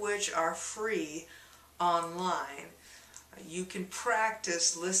 many of which are free online. You can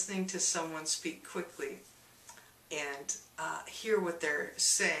practice listening to someone speak quickly and hear what they're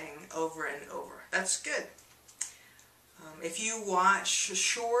saying over and over. That's good. If you watch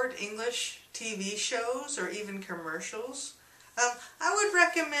short English TV shows or even commercials, I would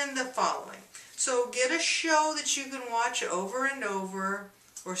recommend the following. So get a show that you can watch over and over.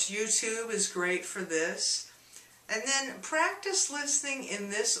 Of course, YouTube is great for this. And then practice listening in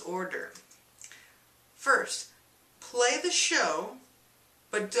this order. First, play the show,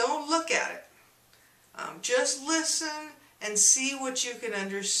 but don't look at it. Just listen and see what you can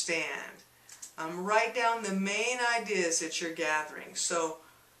understand. Write down the main ideas that you're gathering. So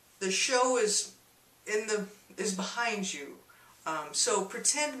the show is behind you. So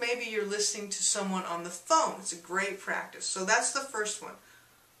pretend maybe you're listening to someone on the phone. It's a great practice. So that's the first one.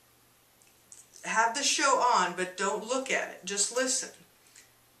 Have the show on, but don't look at it. Just listen.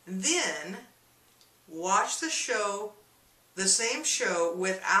 Then watch the show, the same show,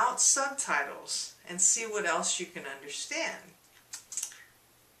 without subtitles and see what else you can understand.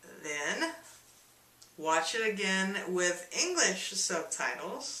 Then watch it again with English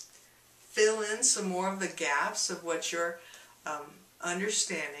subtitles. Fill in some more of the gaps of what you're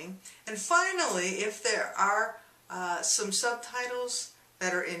understanding. And finally, if there are some subtitles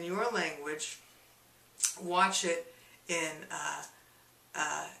that are in your language, watch it in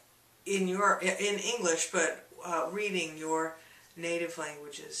English, but reading your native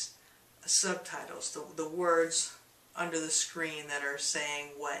language's subtitles, the words under the screen that are saying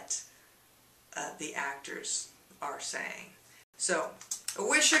what the actors are saying. So I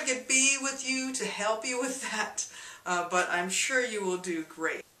wish I could be with you to help you with that, but I'm sure you will do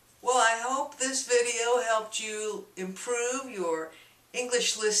great. Well, I hope this video helped you improve your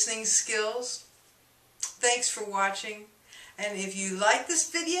English listening skills. Thanks for watching, and if you like this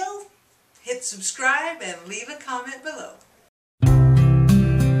video, hit subscribe and leave a comment below.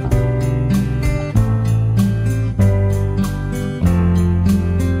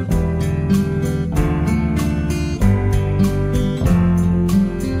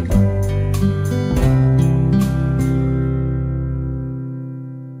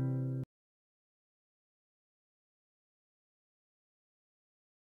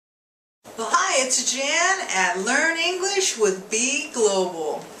 Well, hi, it's Jan at Learn English with Be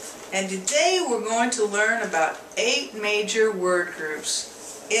Global, and today we're going to learn about 8 major word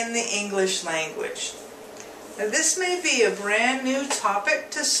groups in the English language. Now, this may be a brand new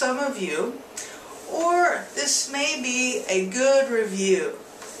topic to some of you, or this may be a good review.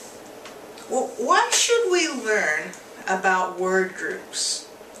 Well, why should we learn about word groups?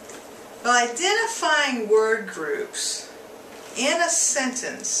 Well, identifying word groups in a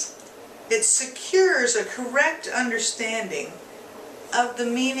sentence, it secures a correct understanding of the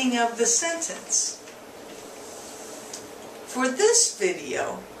meaning of the sentence. For this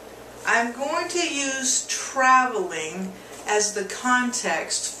video, I'm going to use traveling as the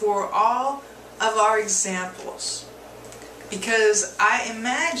context for all of our examples, because I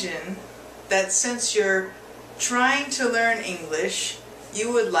imagine that since you're trying to learn English,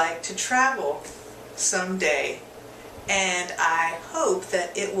 you would like to travel someday, and I hope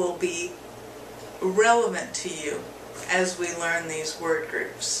that it will be relevant to you as we learn these word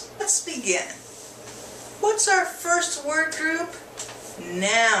groups. Let's begin. What's our first word group?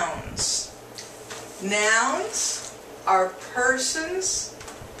 Nouns. Nouns are persons,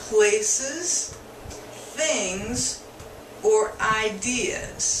 places, things, or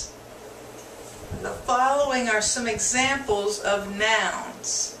ideas. The following are some examples of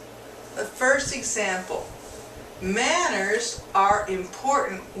nouns. The first example, manners are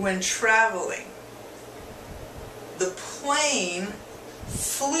important when traveling. The plane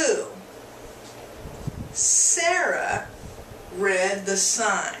flew. Sarah read the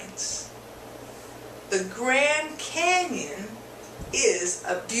signs. The Grand Canyon is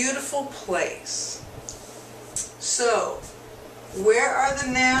a beautiful place. So, where are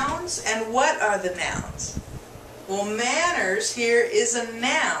the nouns and what are the nouns? Well, manners here is a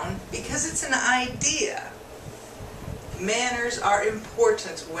noun because it's an idea. Manners are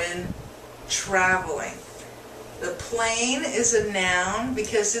important when traveling. The plane is a noun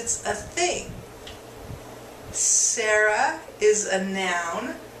because it's a thing. Sarah is a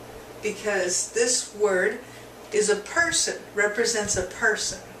noun because this word is a person, represents a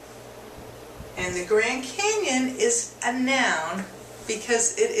person. And the Grand Canyon is a noun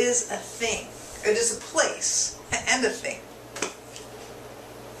because it is a thing. It is a place and a thing.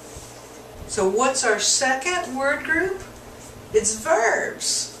 So what's our second word group? It's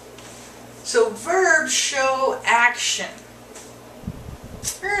verbs. So verbs show action.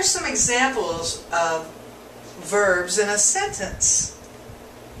 Here are some examples of verbs in a sentence.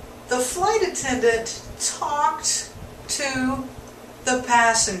 The flight attendant talked to the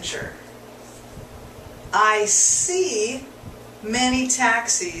passenger. I see many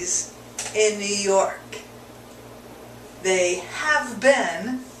taxis in New York. They have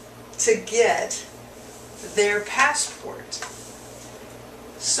been to get their passport.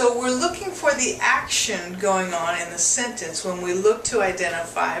 So we're looking for the action going on in the sentence when we look to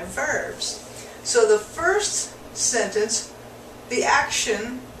identify verbs. So the first sentence, the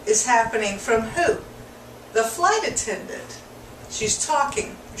action is happening from who? The flight attendant. She's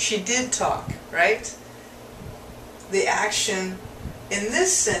talking. She did talk, right? The action in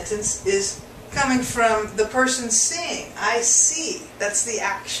this sentence is coming from the person seeing. I see. That's the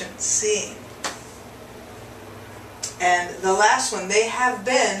action, seeing. And the last one, they have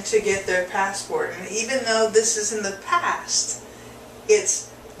been to get their passport. And even though this is in the past,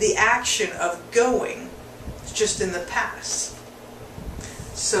 it's the action of going. It's just in the past.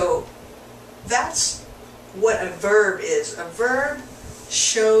 So that's what a verb is. A verb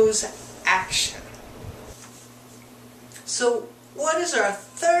shows action. So what is our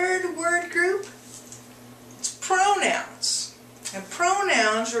third word group? It's pronouns. And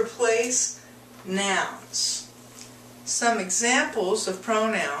pronouns replace nouns. Some examples of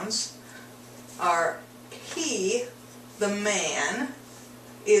pronouns are he, the man,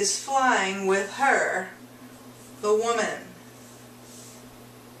 is flying with her, the woman.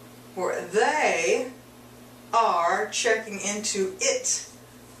 Or they are checking into it,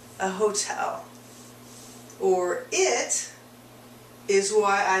 a hotel. Or it is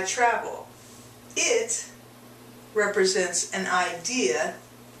why I travel. It represents an idea,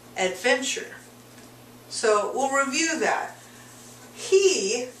 adventure. So we'll review that.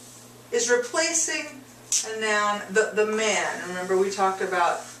 He is replacing a noun, the man. Remember we talked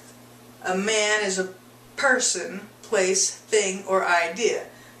about a man is a person, place, thing, or idea.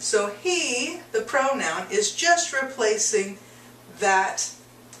 So he, the pronoun, is just replacing that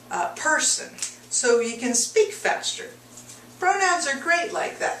person. So you can speak faster. Pronouns are great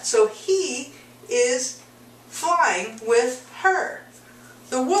like that. So he is flying with her.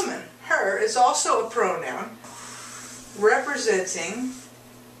 The woman, her, is also a pronoun representing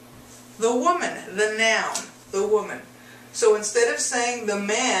the woman, the noun, the woman. So instead of saying the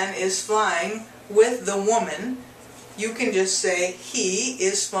man is flying with the woman, you can just say he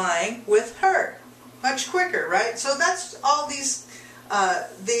is flying with her. Much quicker, right? So that's all these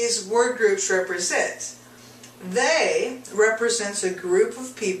word groups represent. They represents a group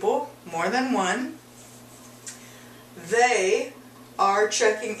of people, more than one. They are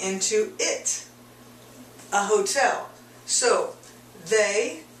checking into it, a hotel. So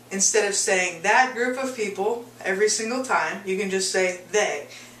they, instead of saying that group of people every single time, you can just say they.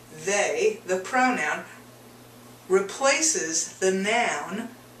 They, the pronoun, replaces the noun,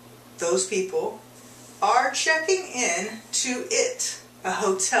 those people, are checking in to it, a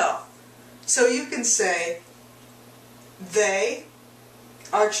hotel. So you can say they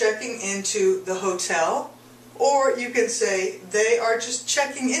are checking into the hotel, or you can say they are just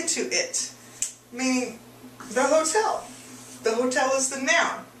checking into it, meaning the hotel. The hotel is the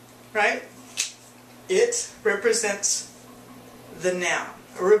noun, right? It represents the noun,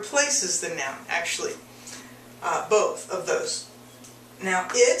 or replaces the noun, actually. Both of those. Now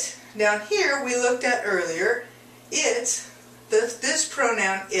it, down here we looked at earlier, it, this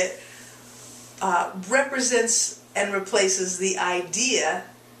pronoun it, represents and replaces the idea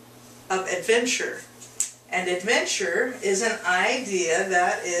of adventure. And adventure is an idea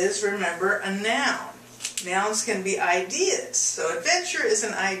that is, remember, a noun. Nouns can be ideas. So adventure is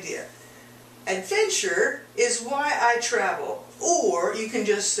an idea. Adventure is why I travel. Or you can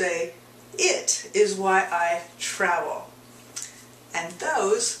just say, it is why I travel. And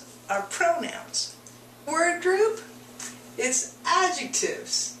those are pronouns. Word group, it's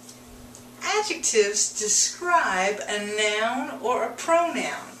adjectives. Adjectives describe a noun or a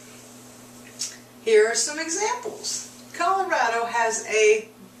pronoun. Here are some examples. Colorado has a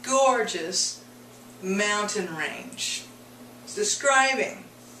gorgeous mountain range. It's describing.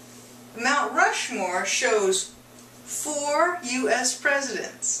 Mount Rushmore shows 4 U.S.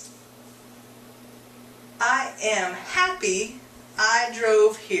 presidents. I am happy I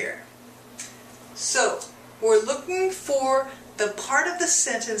drove here. So, we're looking for the part of the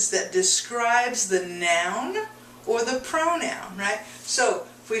sentence that describes the noun or the pronoun, right? So,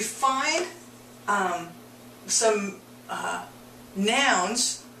 if we find some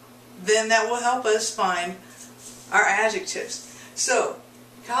nouns, then that will help us find our adjectives. So,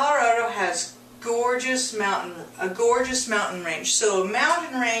 Colorado has a gorgeous mountain range. So a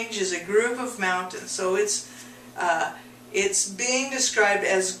mountain range is a group of mountains. So it's being described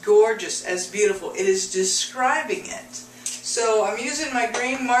as gorgeous, as beautiful. It is describing it. So I'm using my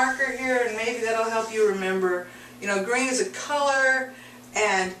green marker here, and maybe that'll help you remember. You know, green is a color,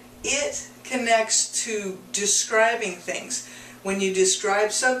 and it connects to describing things. When you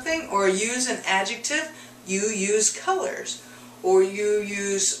describe something or use an adjective, you use colors, or you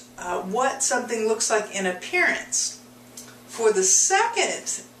use what something looks like in appearance. For the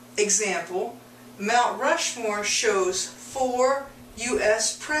second example, Mount Rushmore shows 4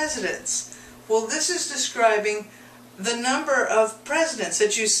 U.S. presidents. Well, this is describing the number of presidents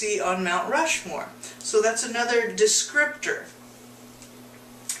that you see on Mount Rushmore. So that's another descriptor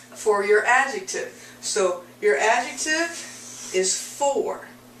for your adjective. So your adjective is 4.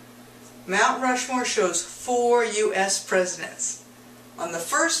 Mount Rushmore shows 4 U.S. presidents. On the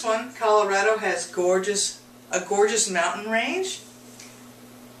first one, Colorado has a gorgeous mountain range.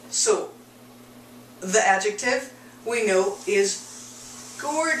 So the adjective we know is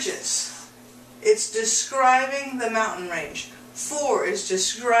gorgeous. It's describing the mountain range. 4 is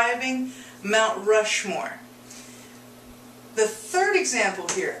describing Mount Rushmore. The third example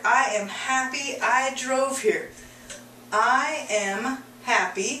here, I am happy I drove here. I am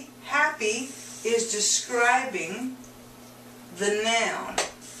happy. Happy is describing the noun,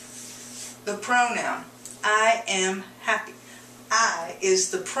 the pronoun. I am happy. I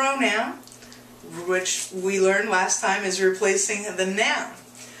is the pronoun, which we learned last time is replacing the noun.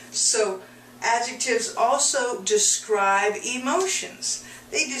 So adjectives also describe emotions.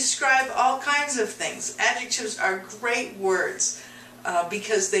 They describe all kinds of things. Adjectives are great words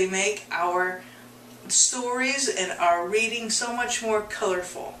because they make our stories and our reading so much more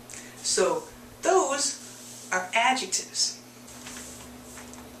colorful. So those are adjectives.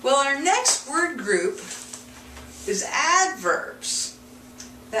 Well, our next word group is adverbs.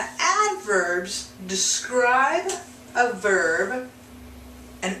 The adverbs describe a verb,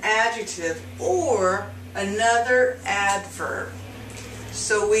 an adjective, or another adverb.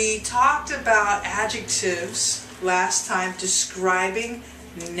 So we talked about adjectives last time describing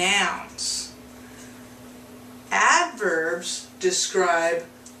nouns. Adverbs describe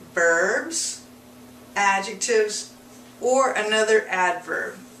verbs, adjectives, or another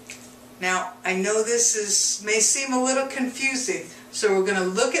adverb. Now, I know this may seem a little confusing, so we're going to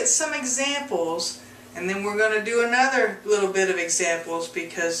look at some examples, and then we're going to do another little bit of examples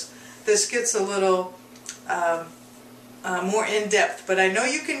because this gets a little more in-depth. But I know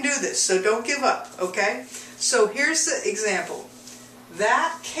you can do this, so don't give up, okay? So here's the example.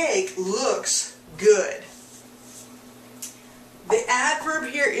 That cake looks good. The adverb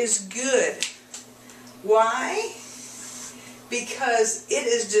here is good. Why? Because it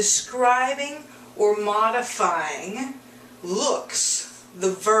is describing or modifying looks,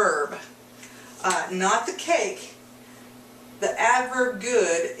 the verb, not the cake. The adverb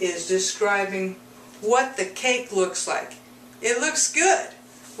good is describing what the cake looks like. It looks good.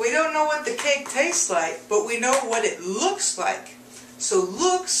 We don't know what the cake tastes like, but we know what it looks like. So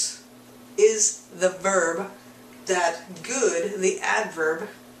looks is the verb that good, the adverb,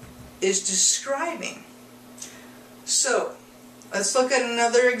 is describing. So, let's look at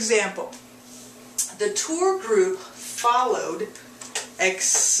another example. The tour group followed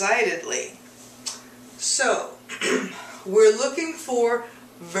excitedly. So, we're looking for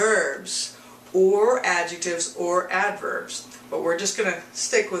verbs or adjectives or adverbs, but we're just going to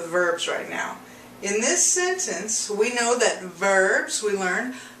stick with verbs right now. In this sentence, we know that verbs, we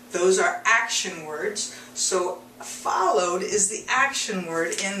learned, those are action words. So followed is the action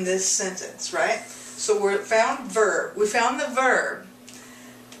word in this sentence, right? So we found the verb.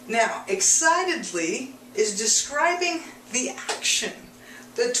 Now, excitedly is describing the action.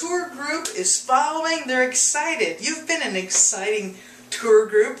 The tour group is following, they're excited. You've been in an exciting tour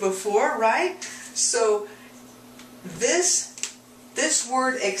group before, right? So this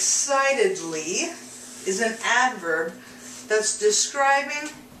word excitedly is an adverb that's describing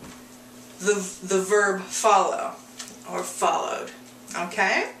the verb follow or followed,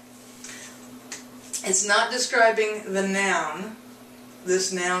 okay? It's not describing the noun,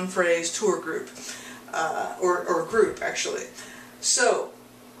 this noun phrase tour group, or group actually. So,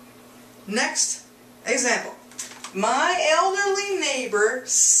 next example. My elderly neighbor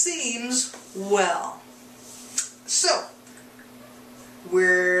seems well. So,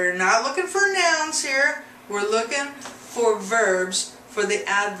 we're not looking for nouns here. We're looking for verbs for the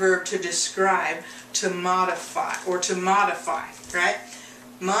adverb to describe, to modify, right?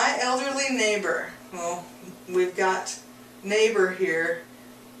 My elderly neighbor. Well, we've got neighbor here.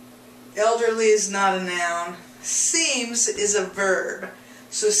 Elderly is not a noun. Seems is a verb.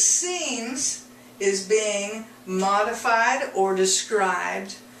 So seems is being modified or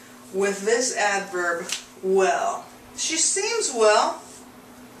described with this adverb, well. She seems well.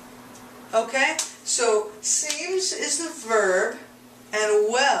 Okay? So seems is the verb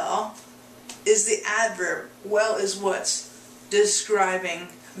and well is the adverb. Well is what's describing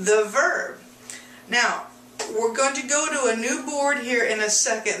the verb. Now, we're going to go to a new board here in a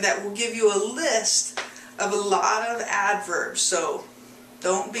second that will give you a list of a lot of adverbs. So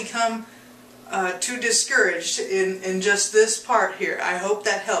don't become too discouraged in just this part here. I hope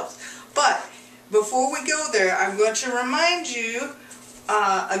that helps. But before we go there, I'm going to remind you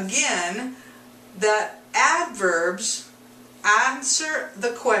again that adverbs answer the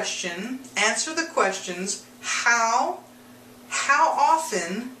questions how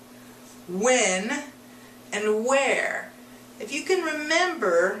often, when, and where. If you can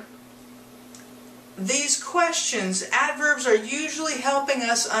remember these questions, adverbs are usually helping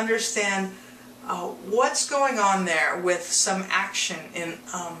us understand what's going on there with some action in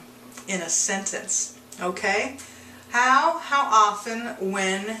a sentence. Okay? How often,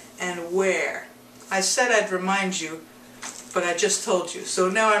 when, and where. I said I'd remind you, but I just told you. So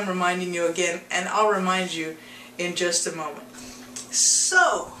now I'm reminding you again, and I'll remind you in just a moment.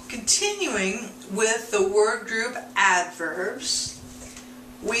 So, continuing with the word group adverbs,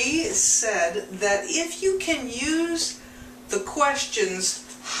 we said that if you can use the questions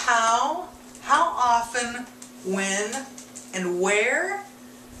how often, when, and where,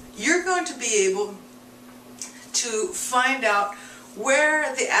 you're going to be able to find out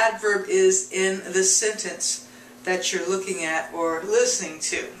where the adverb is in the sentence that you're looking at or listening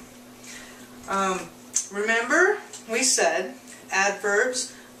to. Remember, we said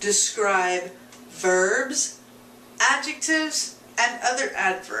adverbs describe verbs, adjectives, and other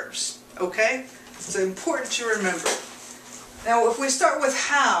adverbs. Okay? It's important to remember. Now, if we start with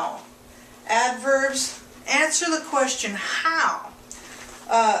how, adverbs answer the question how.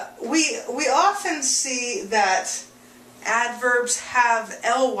 We often see that adverbs have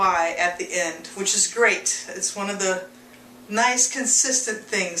ly at the end, which is great. It's one of the nice consistent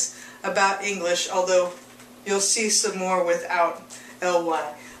things about English, although you'll see some more without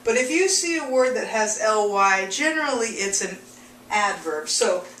ly. But if you see a word that has ly, generally it's an adverb.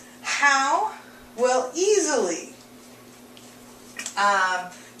 So, how? Well, easily.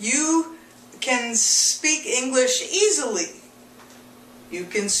 You can speak English easily. You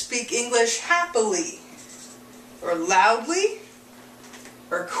can speak English happily, or loudly,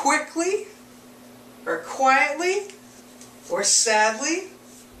 or quickly, or quietly, or sadly.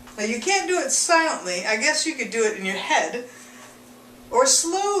 Now you can't do it silently. I guess you could do it in your head, or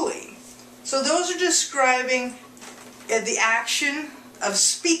slowly. So those are describing the action of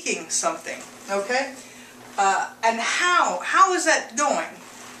speaking something, okay? And how is that going?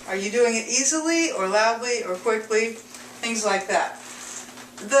 Are you doing it easily, or loudly, or quickly? Things like that.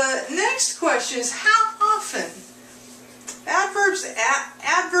 The next question is how often?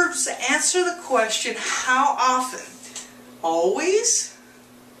 Adverbs answer the question how often. Always,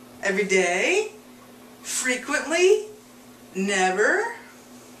 every day, frequently, never,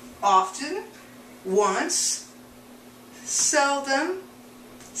 often, once, seldom,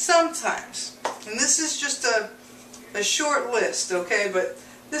 sometimes. And this is just a short list, okay? But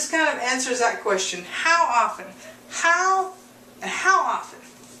this kind of answers that question. How often? how and how often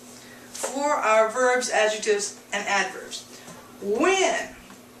for our verbs, adjectives, and adverbs. When,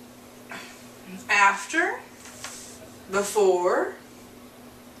 after, before,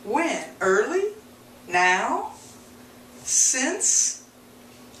 when, early, now, since,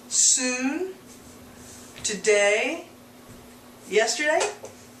 soon, today, yesterday.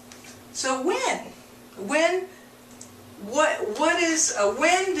 So when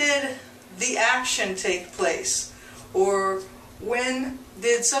did the action take place, or when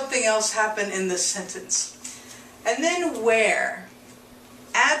did something else happen in the sentence? And then where.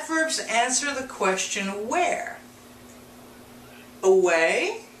 Adverbs answer the question where.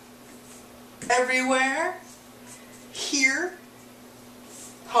 Away, everywhere, here,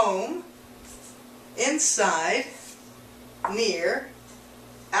 home, inside, near,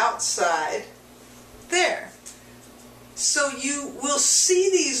 outside, there. So you will see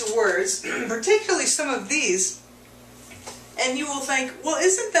these words, particularly some of these, and you will think, well,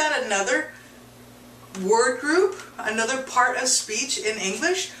 isn't that another word group, another part of speech in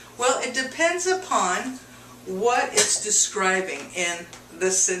English? Well, it depends upon what it's describing in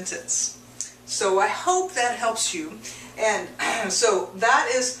the sentence. So I hope that helps you. And so that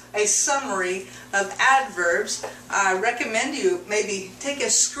is a summary of adverbs. I recommend you maybe take a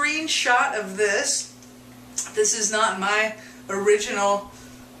screenshot of this. This is not my original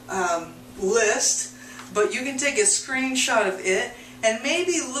list, but you can take a screenshot of it and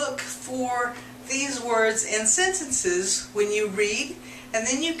maybe look for these words in sentences when you read, and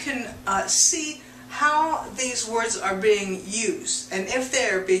then you can see how these words are being used and if they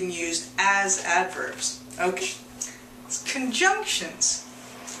are being used as adverbs. Okay. Conjunctions.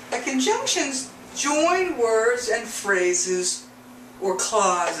 Now, conjunctions join words and phrases or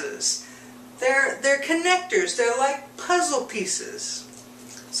clauses. They're connectors. They're like puzzle pieces.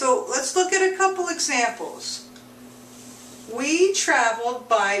 So let's look at a couple examples. We traveled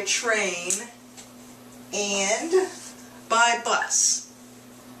by train and by bus.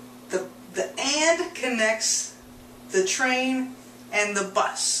 The and connects the train and the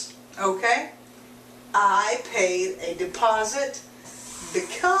bus. Okay? I paid a deposit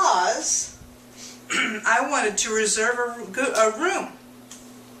because I wanted to reserve a room.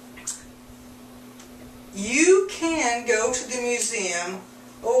 You can go to the museum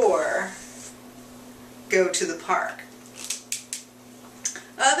or go to the park.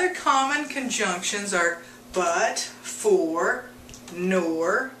 Other common conjunctions are but, for,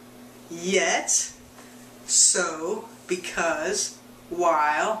 nor, yet, so, because,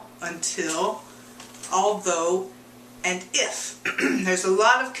 while, until, although, and if. There's a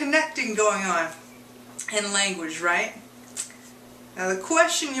lot of connecting going on in language, right? Now the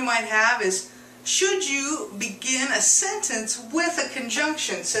question you might have is, should you begin a sentence with a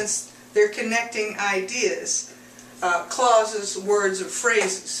conjunction, since they're connecting ideas, clauses, words, or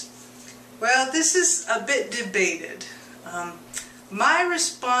phrases? Well, this is a bit debated. My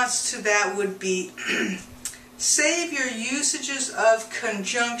response to that would be save your usages of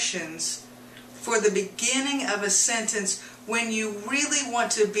conjunctions for the beginning of a sentence when you really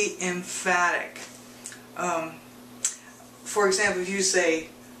want to be emphatic. For example, if you say,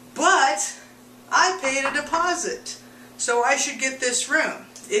 but I paid a deposit, so I should get this room,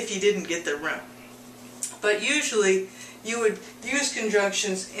 if you didn't get the room. But usually you would use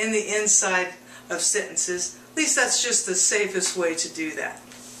conjunctions in the inside of sentences. At least that's just the safest way to do that.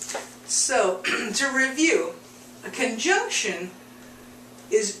 So, to review, a conjunction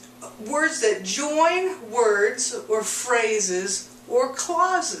is words that join words or phrases or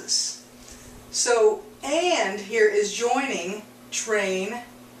clauses. So, and here is joining train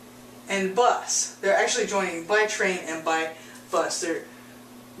and bus. They're actually joining by train and by bus. They're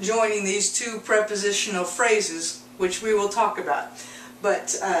joining these two prepositional phrases, which we will talk about.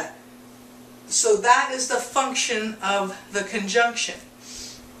 But, so that is the function of the conjunction.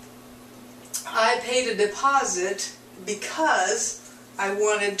 I paid a deposit because I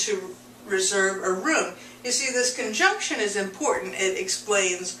wanted to reserve a room. You see, this conjunction is important. It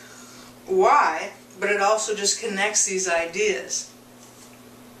explains why, but it also just connects these ideas.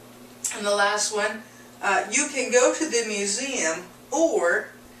 And the last one, you can go to the museum or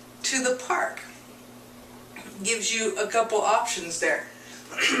to the park. Gives you a couple options there.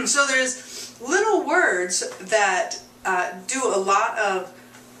 So there's little words that do a lot of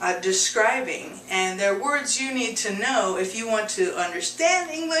describing, and they're words you need to know if you want to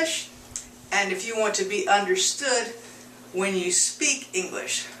understand English and if you want to be understood when you speak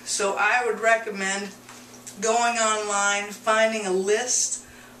English. So I would recommend going online, finding a list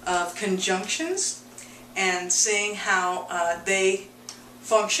of conjunctions and seeing how they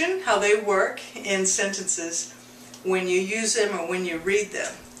function, how they work in sentences, when you use them or when you read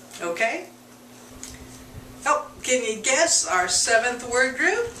them. Okay? Oh, can you guess our 7th word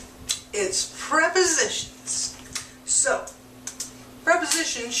group? It's prepositions. So,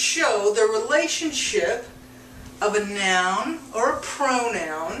 prepositions show the relationship of a noun or a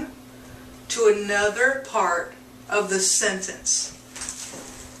pronoun to another part of the sentence.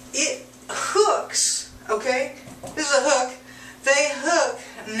 It hooks, okay? This is a hook. They hook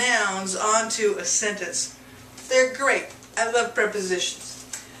nouns onto a sentence. They're great. I love prepositions.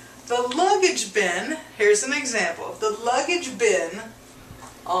 The luggage bin, here's an example. The luggage bin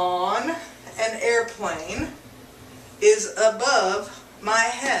on an airplane is above my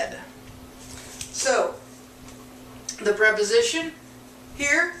head. So, the preposition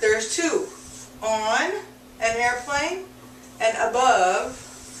here, there's two. On an airplane and above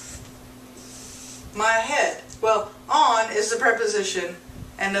my head. Well, on is the preposition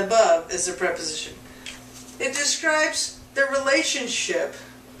and above is the preposition. It describes the relationship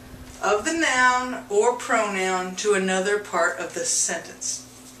of the noun or pronoun to another part of the sentence.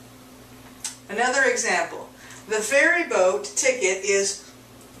 Another example. The ferry boat ticket is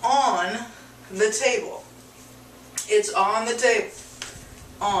on the table. It's on the table.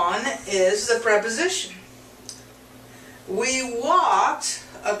 On is the preposition. We walked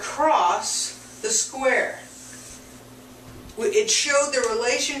across the square. It showed the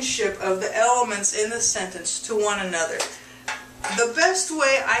relationship of the elements in the sentence to one another. The best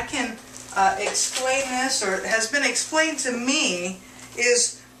way I can explain this, or has been explained to me,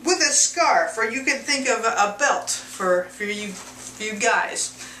 is with a scarf, or you can think of a belt for you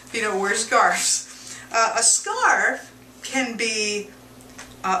guys, if you know wear scarves. A scarf can be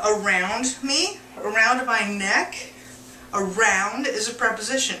around me, around my neck. Around is a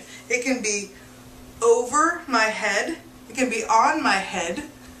preposition. It can be over my head. It can be on my head.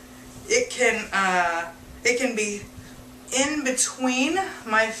 It can be in between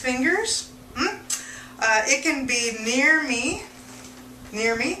my fingers. It can be near me.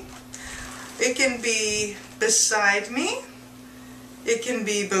 It can be beside me. It can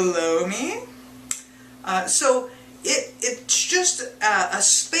be below me. So it's just a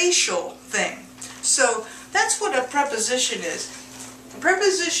spatial thing. So that's what a preposition is.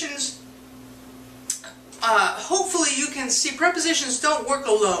 Prepositions, hopefully you can see, prepositions don't work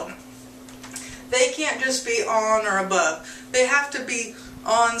alone. They can't just be on or above. They have to be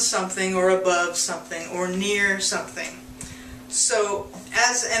on something or above something or near something. So,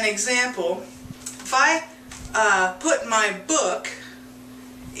 as an example, if I put my book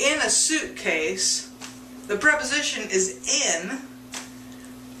in a suitcase, the preposition is in,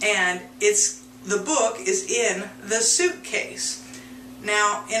 and the book is in the suitcase.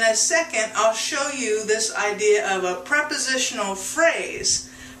 Now, in a second, I'll show you this idea of a prepositional phrase,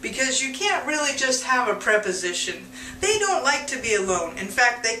 because you can't really just have a preposition. They don't like to be alone. In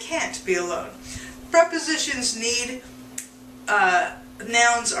fact, they can't be alone. Prepositions need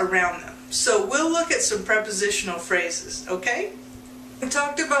nouns around them. So we'll look at some prepositional phrases, okay? We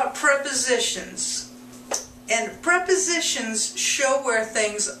talked about prepositions. And prepositions show where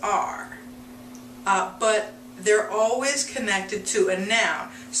things are. But they're always connected to a noun.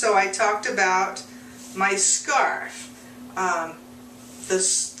 So I talked about my scarf.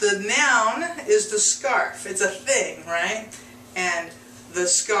 The noun is the scarf. It's a thing, right? And the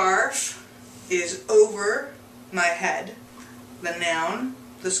scarf is over my head. The noun,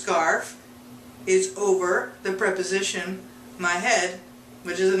 the scarf, is over the preposition, my head,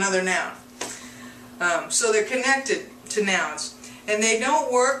 which is another noun. So they're connected to nouns. And they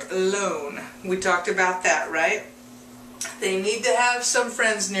don't work alone. We talked about that, right? They need to have some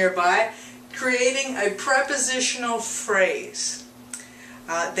friends nearby, creating a prepositional phrase.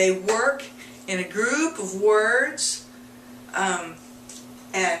 They work in a group of words, and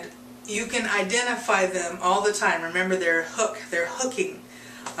you can identify them all the time. Remember, they're hooking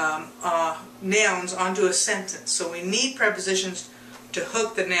nouns onto a sentence. So we need prepositions to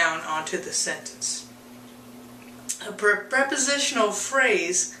hook the noun onto the sentence. A prepositional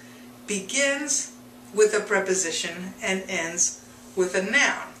phrase begins with a preposition and ends with a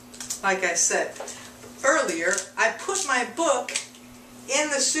noun. Like I said earlier, I put my book in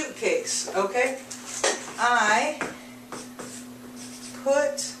the suitcase, okay? I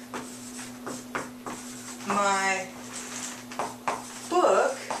put my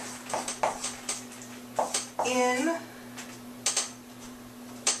book in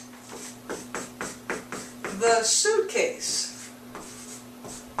the suitcase.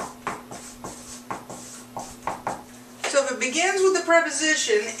 So if it begins with the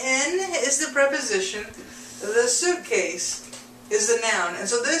preposition, in is the preposition, the suitcase is the noun. And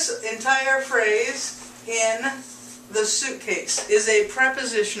so this entire phrase, in the suitcase is a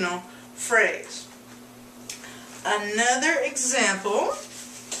prepositional phrase. Another example,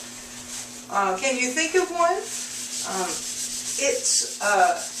 can you think of one? It's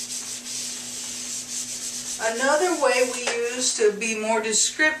another way we use to be more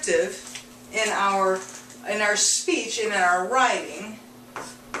descriptive in our speech, in our writing.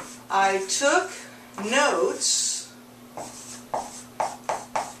 I took notes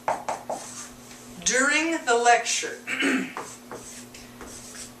during the lecture.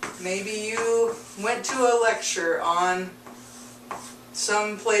 Maybe you went to a lecture on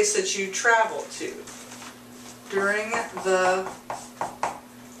some place that you traveled to during the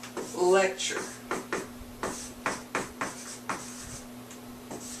lecture.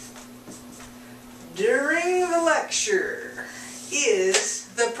 During the lecture is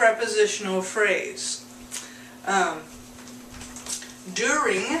the prepositional phrase.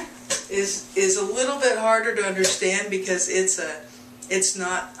 During is a little bit harder to understand because it's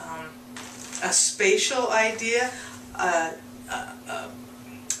not a spatial idea,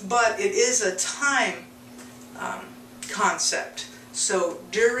 but it is a time concept. So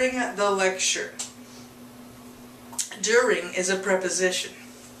during the lecture, during is a preposition.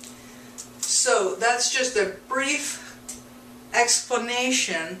 So that's just a brief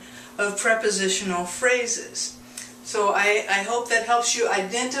explanation of prepositional phrases. So I hope that helps you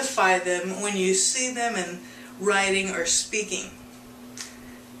identify them when you see them in writing or speaking.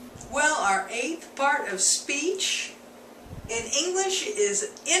 Well, our eighth part of speech in English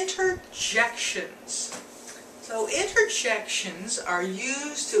is interjections. So interjections are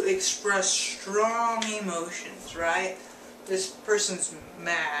used to express strong emotions, right? This person's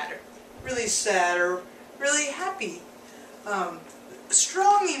mad, or really sad, or really happy.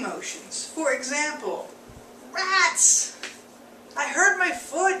 Strong emotions. For example, rats! I hurt my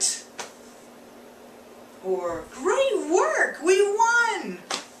foot. Or, great work! We won!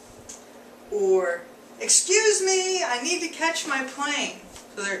 Or, excuse me, I need to catch my plane.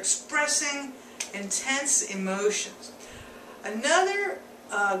 So they're expressing intense emotions. Another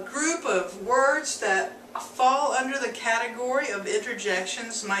group of words that fall under the category of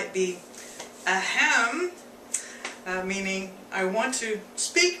interjections might be ahem, meaning I want to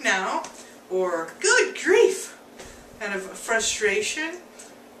speak now, or good grief, kind of frustration,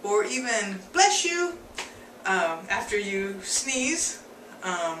 or even bless you after you sneeze,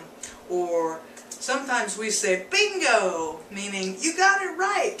 or sometimes we say bingo, meaning you got it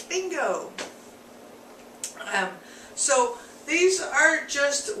right, bingo. So these are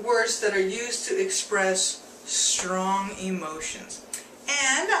just words that are used to express strong emotions.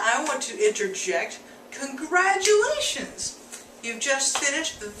 And I want to interject, congratulations! You've just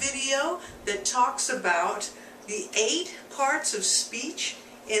finished the video that talks about the 8 parts of speech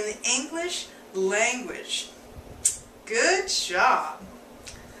in the English language. Good job!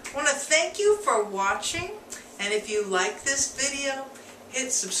 I want to thank you for watching, and if you like this video,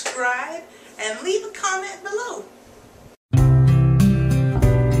 hit subscribe and leave a comment below.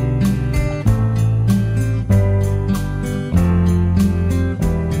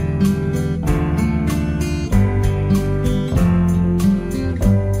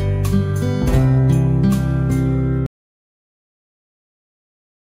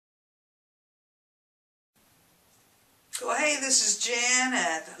 Well, hey, this is Jan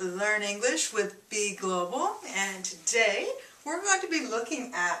at Learn English with Be Global, and today we're going to be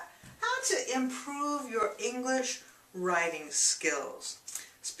looking at how to improve your English writing skills.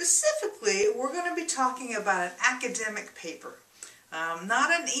 Specifically, we're going to be talking about an academic paper, not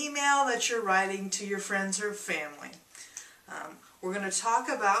an email that you're writing to your friends or family. We're going to talk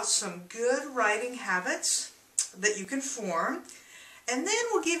about some good writing habits that you can form, and then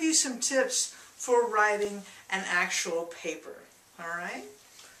we'll give you some tips for writing an actual paper. Alright?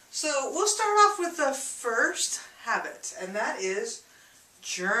 So we'll start off with the first habit, and that is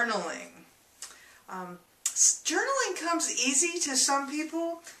journaling. Journaling comes easy to some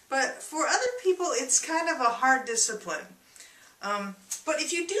people, but for other people it's kind of a hard discipline. But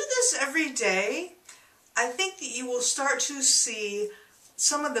if you do this every day, I think that you will start to see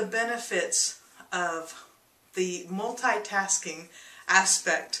some of the benefits of the multitasking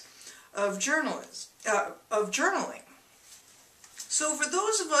aspect of journalism, of journaling. So for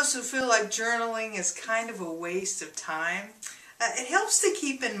those of us who feel like journaling is kind of a waste of time, it helps to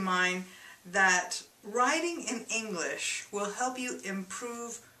keep in mind that writing in English will help you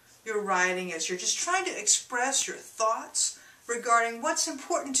improve your writing as you're just trying to express your thoughts regarding what's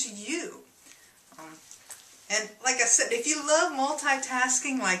important to you. And like I said, if you love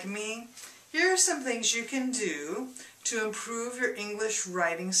multitasking like me, here are some things you can do to improve your English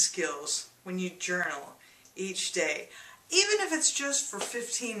writing skills when you journal each day, even if it's just for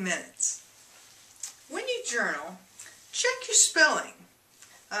 15 minutes. When you journal, check your spelling.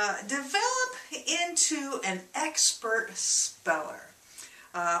 Develop into an expert speller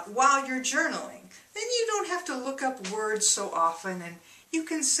while you're journaling. Then you don't have to look up words so often, and you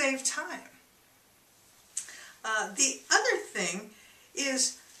can save time. The other thing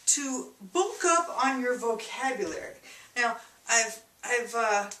is to bulk up on your vocabulary. Now, I've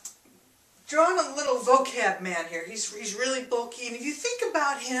drawn a little vocab man here. He's really bulky, and if you think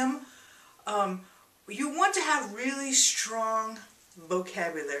about him, you want to have really strong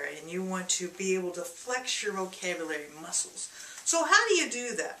vocabulary, and you want to be able to flex your vocabulary muscles. So how do you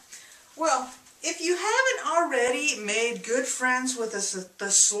do that? Well, if you haven't already made good friends with a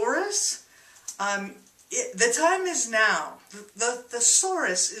thesaurus, the time is now. The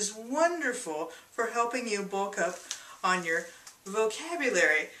thesaurus is wonderful for helping you bulk up on your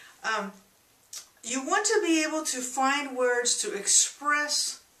vocabulary. You want to be able to find words to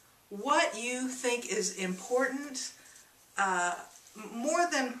express what you think is important, more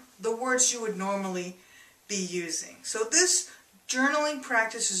than the words you would normally be using. So this journaling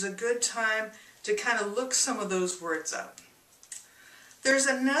practice is a good time to kind of look some of those words up. There's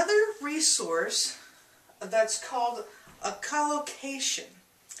another resource that's called a collocation,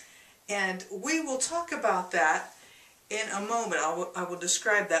 and we will talk about that in a moment. I will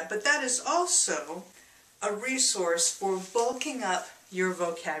describe that, but that is also a resource for bulking up your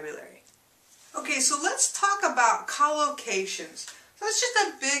vocabulary. Okay, so let's talk about collocations. So it's just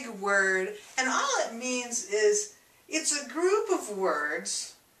a big word, and all it means is it's a group of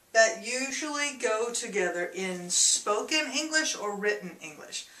words that usually go together in spoken English or written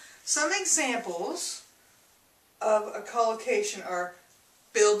English. Some examples of a collocation are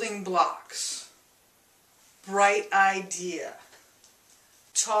building blocks, bright idea,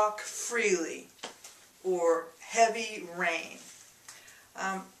 talk freely, or heavy rain.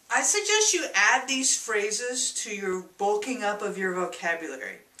 I suggest you add these phrases to your bulking up of your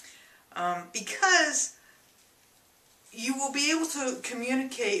vocabulary because you will be able to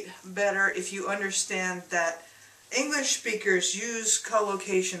communicate better if you understand that English speakers use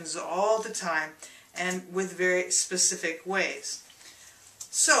collocations all the time and with very specific ways.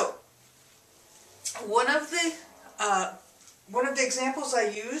 So, one of the examples I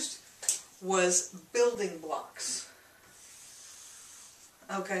used was building blocks.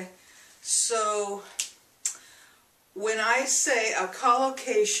 Okay, so when I say a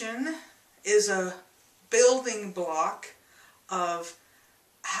collocation is a building block of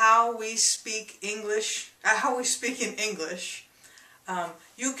how we speak English, how we speak in English,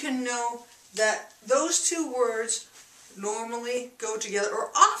 you can know that those two words normally go together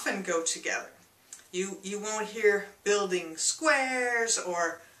or often go together. You won't hear building squares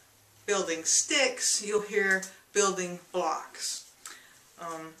or building sticks. You'll hear building blocks.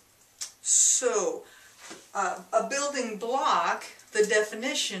 A building block, the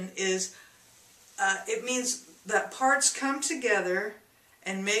definition is it means that parts come together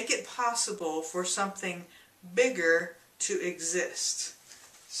and make it possible for something bigger to exist.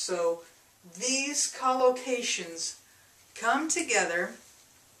 So these collocations come together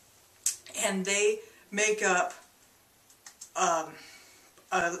and they make up a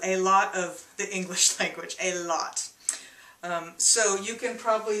lot of the English language, a lot. So you can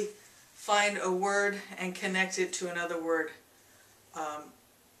probably find a word and connect it to another word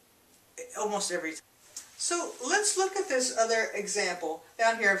almost every time. So let's look at this other example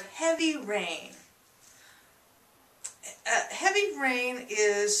down here of heavy rain. Heavy rain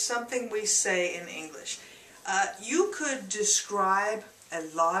is something we say in English. You could describe a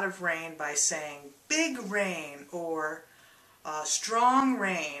lot of rain by saying big rain or strong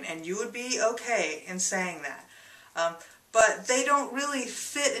rain, and you would be okay in saying that. But they don't really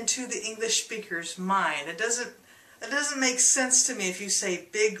fit into the English speaker's mind. It doesn't make sense to me if you say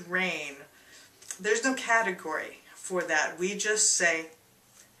big rain. There's no category for that. We just say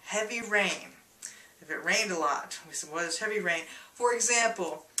heavy rain. If it rained a lot, we say, what is heavy rain? For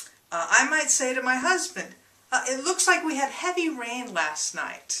example, I might say to my husband, it looks like we had heavy rain last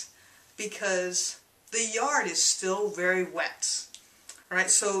night because the yard is still very wet.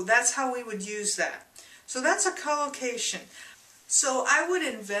 Right? So that's how we would use that. So that's a collocation. So I would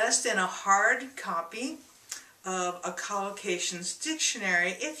invest in a hard copy of a collocations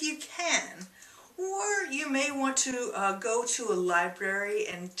dictionary if you can. Or you may want to go to a library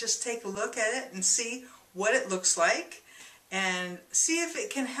and just take a look at it and see what it looks like and see if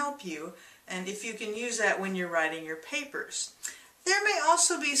it can help you and if you can use that when you're writing your papers. There may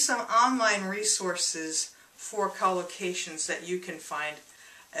also be some online resources for collocations that you can find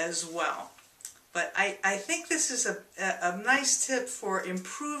as well. But I think this is a nice tip for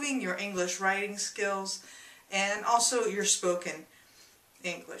improving your English writing skills and also your spoken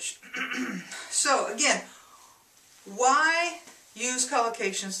English. So again, why use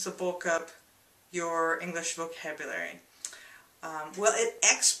collocations to bulk up your English vocabulary? Well, it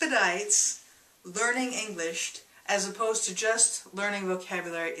expedites learning English as opposed to just learning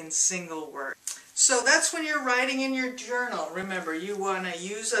vocabulary in single words. So that's when you're writing in your journal. Remember, you want to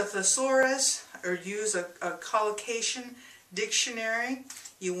use a thesaurus or use a collocation dictionary.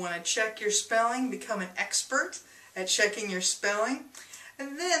 You want to check your spelling, become an expert at checking your spelling.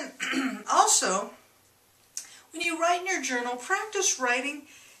 And then also, when you write in your journal, practice writing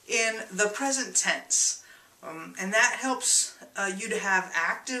in the present tense. And that helps you to have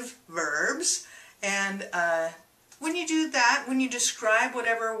active verbs. And when you do that, when you describe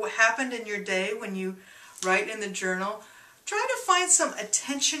whatever happened in your day, when you write in the journal, try to find some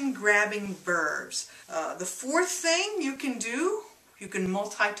attention-grabbing verbs. The fourth thing you can do, you can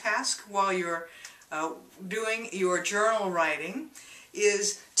multitask while you're doing your journal writing,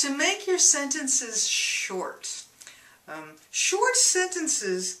 is to make your sentences short. Short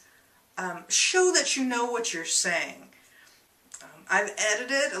sentences show that you know what you're saying. I've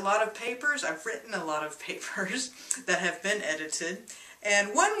edited a lot of papers, I've written a lot of papers that have been edited, and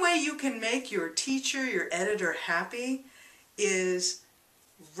one way you can make your teacher, your editor happy is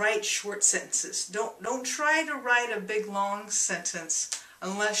write short sentences. Don't try to write a big long sentence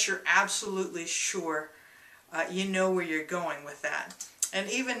unless you're absolutely sure you know where you're going with that. And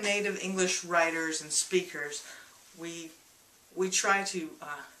even native English writers and speakers, we try to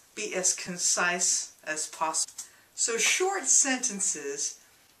be as concise as possible. So short sentences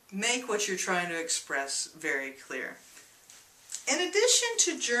make what you're trying to express very clear. In addition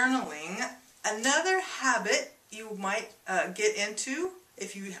to journaling, another habit you might get into,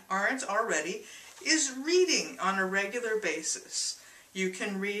 if you aren't already, is reading on a regular basis. You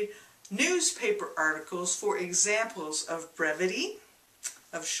can read newspaper articles for examples of brevity,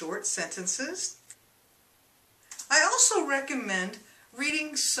 of short sentences. I also recommend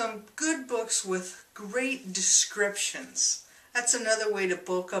reading some good books with great descriptions. That's another way to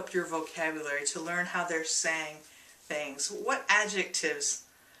bulk up your vocabulary, to learn how they're saying things. What adjectives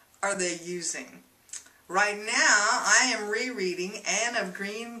are they using? Right now, I am rereading Anne of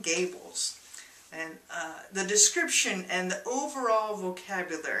Green Gables. And the description and the overall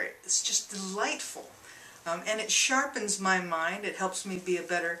vocabulary is just delightful. And it sharpens my mind. It helps me be a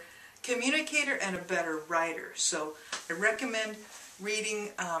better communicator and a better writer. So I recommend reading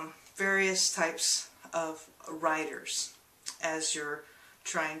various types of writers as you're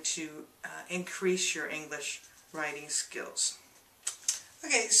trying to increase your English writing skills.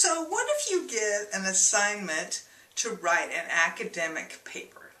 Okay, so what if you get an assignment to write an academic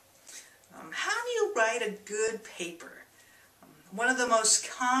paper? How do you write a good paper? One of the most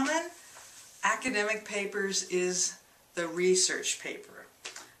common academic papers is the research paper.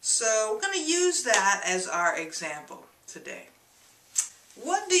 So we're going to use that as our example today.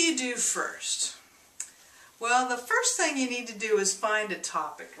 What do you do first? Well, the first thing you need to do is find a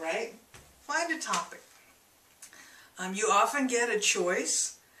topic, right? Find a topic. You often get a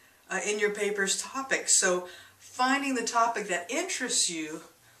choice in your paper's topic, so finding the topic that interests you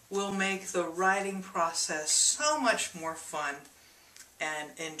will make the writing process so much more fun and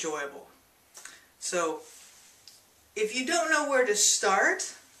enjoyable. So if you don't know where to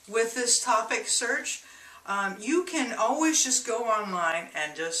start with this topic search, you can always just go online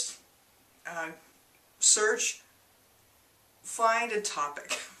and just search, find a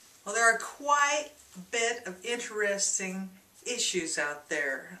topic. Well, there are quite a bit of interesting issues out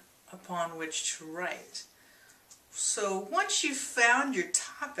there upon which to write. So once you've found your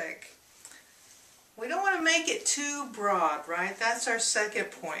topic, we don't want to make it too broad, right? That's our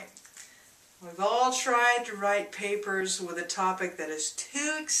second point. We've all tried to write papers with a topic that is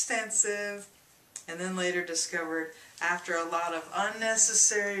too extensive, and then later discovered, after a lot of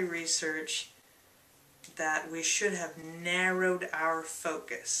unnecessary research, that we should have narrowed our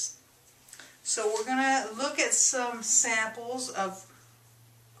focus. So we're going to look at some samples of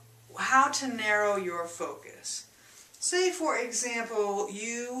how to narrow your focus. Say, for example,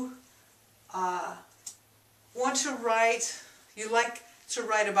 you want to write, you like to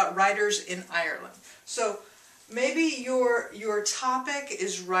write about writers in Ireland. So maybe your topic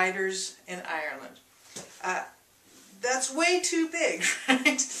is writers in Ireland. That's way too big,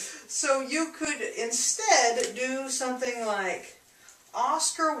 right? So you could instead do something like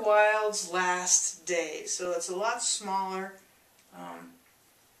Oscar Wilde's Last Days. So it's a lot smaller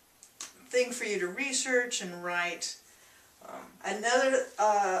thing for you to research and write. Another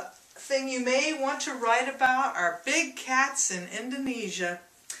thing you may want to write about are big cats in Indonesia.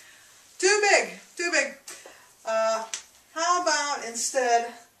 Too big, too big. How about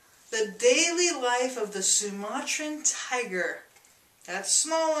instead the daily life of the Sumatran tiger? That's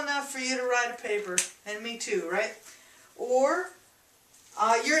small enough for you to write a paper, and me too, right? Or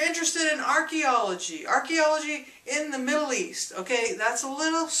you're interested in archaeology in the Middle East. Okay, that's a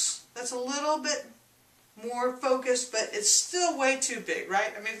little bit more focused, but it's still way too big,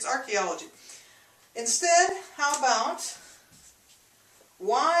 right? I mean, it's archaeology. Instead, how about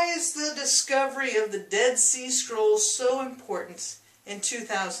why is the discovery of the Dead Sea Scrolls so important in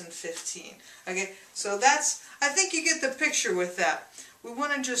 2015? Okay, so I think you get the picture with that. We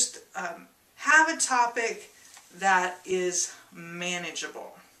want to just have a topic that is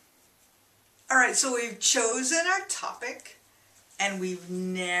manageable. Alright, so we've chosen our topic and we've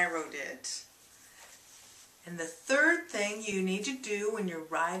narrowed it. And the third thing you need to do when you're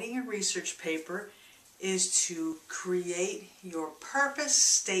writing a research paper is to create your purpose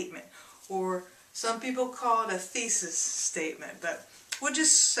statement, or some people call it a thesis statement, but we'll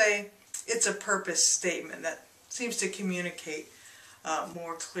just say it's a purpose statement that seems to communicate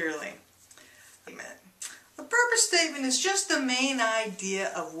more clearly. A purpose statement is just the main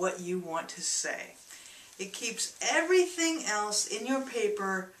idea of what you want to say. It keeps everything else in your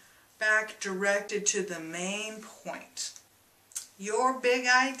paper back directed to the main point, your big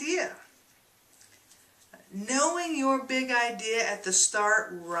idea. Knowing your big idea at the start,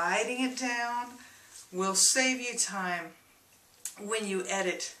 writing it down, will save you time when you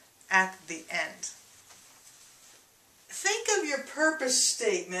edit at the end. Think of your purpose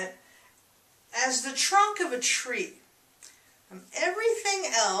statement as the trunk of a tree.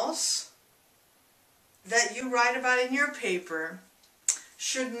 Everything else that you write about in your paper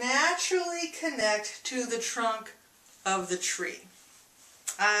should naturally connect to the trunk of the tree.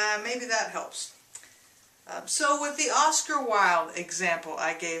 Maybe that helps. So with the Oscar Wilde example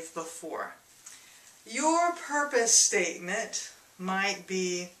I gave before, your purpose statement might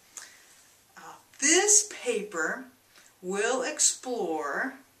be, this paper will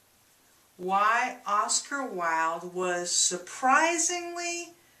explore why Oscar Wilde was surprisingly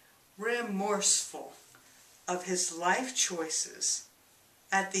remorseful of his life choices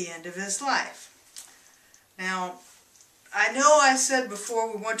at the end of his life. Now, I know I said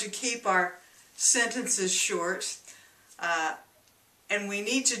before we want to keep our sentences short, and we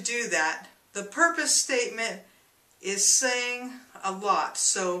need to do that. The purpose statement is saying a lot,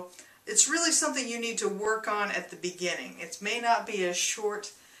 so it's really something you need to work on at the beginning. It may not be as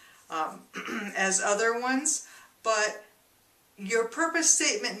short as other ones, but your purpose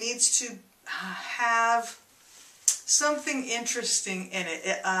statement needs to have something interesting in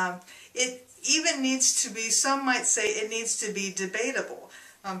it. It even needs to be, some might say it needs to be debatable.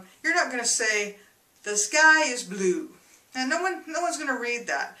 You're not going to say, the sky is blue. And no one's going to read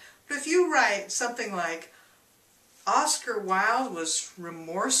that. But if you write something like, Oscar Wilde was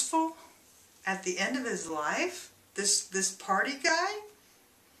remorseful at the end of his life, this party guy,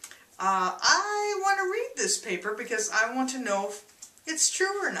 I want to read this paper because I want to know if it's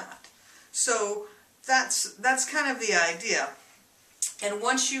true or not. So that's kind of the idea. And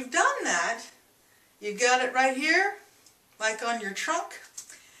once you've done that, you got it right here, like on your trunk,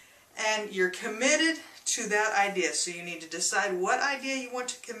 and you're committed to that idea. So you need to decide what idea you want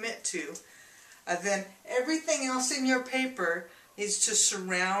to commit to. Then everything else in your paper needs to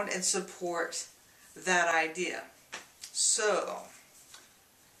surround and support that idea. So,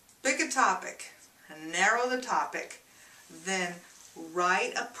 pick a topic, and narrow the topic, then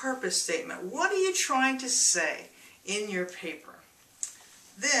write a purpose statement. What are you trying to say in your paper?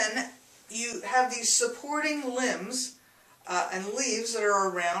 Then you have these supporting limbs and leaves that are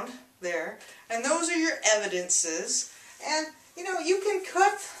around there, and those are your evidences. And you know, you can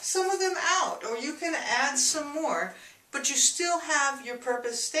cut some of them out, or you can add some more, but you still have your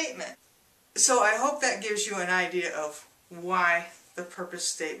purpose statement. So I hope that gives you an idea of why the purpose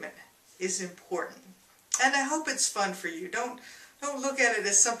statement is important. And I hope it's fun for you. Don't look at it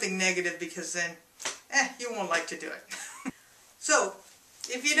as something negative, because then you won't like to do it. So,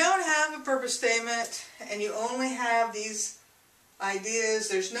 if you don't have a purpose statement and you only have these ideas,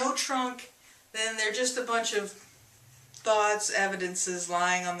 there's no trunk, then they're just a bunch of thoughts, evidences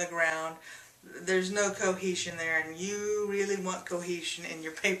lying on the ground. There's no cohesion there, and you really want cohesion in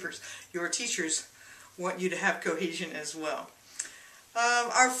your papers. Your teachers want you to have cohesion as well.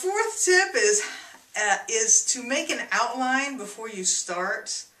 Our fourth tip is to make an outline before you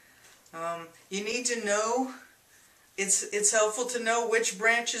start. You need to know, it's helpful to know which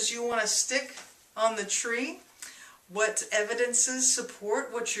branches you want to stick on the tree, what evidences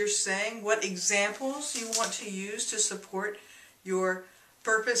support what you're saying, what examples you want to use to support your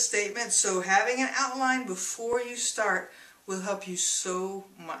purpose statement. So having an outline before you start will help you so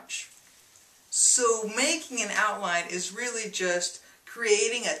much. So making an outline is really just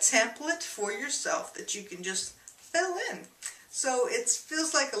creating a template for yourself that you can just fill in. So it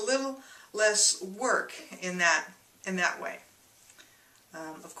feels like a little less work in that way.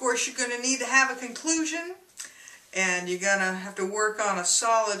 Of course, you're going to need to have a conclusion, and you're going to have to work on a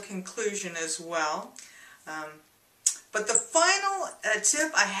solid conclusion as well. But the final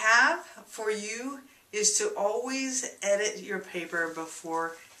tip I have for you is to always edit your paper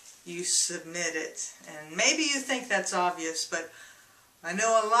before you submit it. And maybe you think that's obvious, but I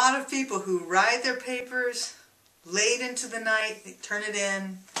know a lot of people who write their papers late into the night, they turn it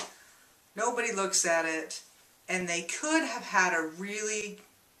in, nobody looks at it, and they could have had a really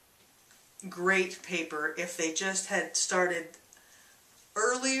great paper if they just had started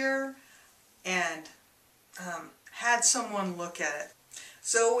earlier and had someone look at it.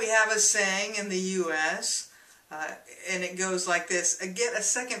 So we have a saying in the U.S., and it goes like this: get a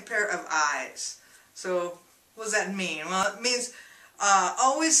second pair of eyes. So what does that mean? Well, it means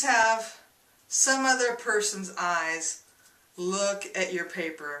always have some other person's eyes look at your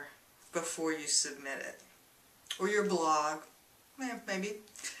paper before you submit it. Or your blog, maybe.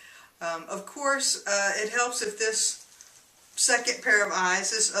 Of course, it helps if this second pair of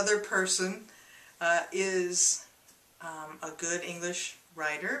eyes, this other person, is a good English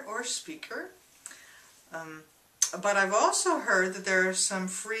writer or speaker. But I've also heard that there are some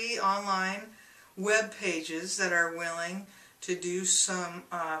free online web pages that are willing to do some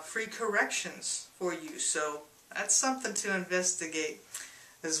free corrections for you. So that's something to investigate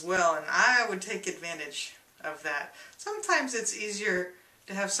as well, and I would take advantage of that. Sometimes it's easier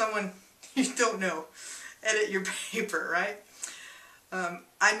to have someone you don't know edit your paper, right?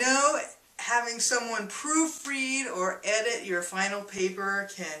 I know having someone proofread or edit your final paper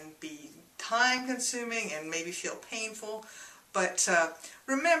can be time-consuming and maybe feel painful, but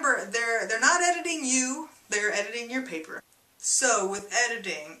remember, they're not editing you, they're editing your paper. So with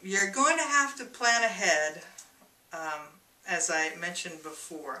editing, you're going to have to plan ahead, as I mentioned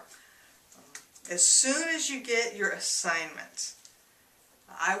before. As soon as you get your assignment,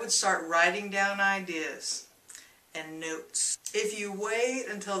 I would start writing down ideas and notes. If you wait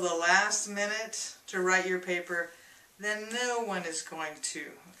until the last minute to write your paper, then no one is going to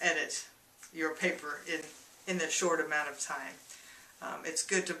edit your paper in the short amount of time. It's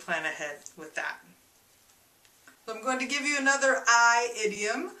good to plan ahead with that. So I'm going to give you another eye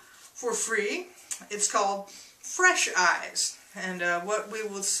idiom for free. It's called fresh eyes. And what we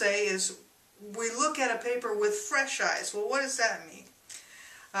will say is, we look at a paper with fresh eyes. Well, what does that mean?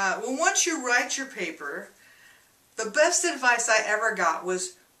 Well, once you write your paper, the best advice I ever got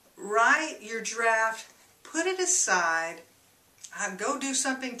was write your draft, put it aside, go do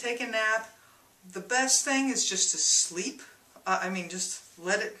something, take a nap. The best thing is just to sleep. Just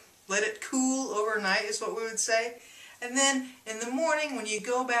let it cool overnight is what we would say. And then in the morning when you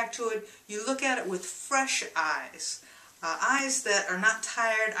go back to it, you look at it with fresh eyes. Eyes that are not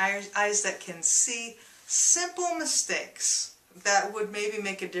tired, eyes that can see simple mistakes that would maybe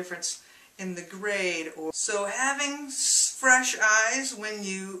make a difference in the grade. So having fresh eyes when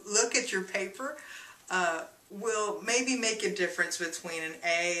you look at your paper will maybe make a difference between an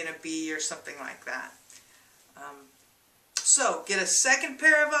A and a B or something like that. So get a second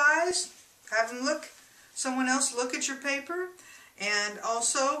pair of eyes, have someone else look at your paper, and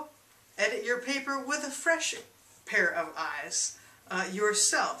also edit your paper with a fresh pair of eyes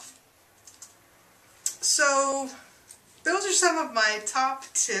yourself. So those are some of my top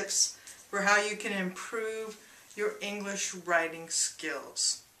tips for how you can improve your English writing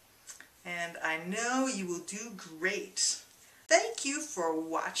skills. And I know you will do great. Thank you for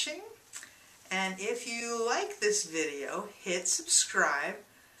watching. And if you like this video, hit subscribe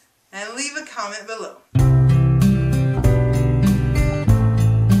and leave a comment below.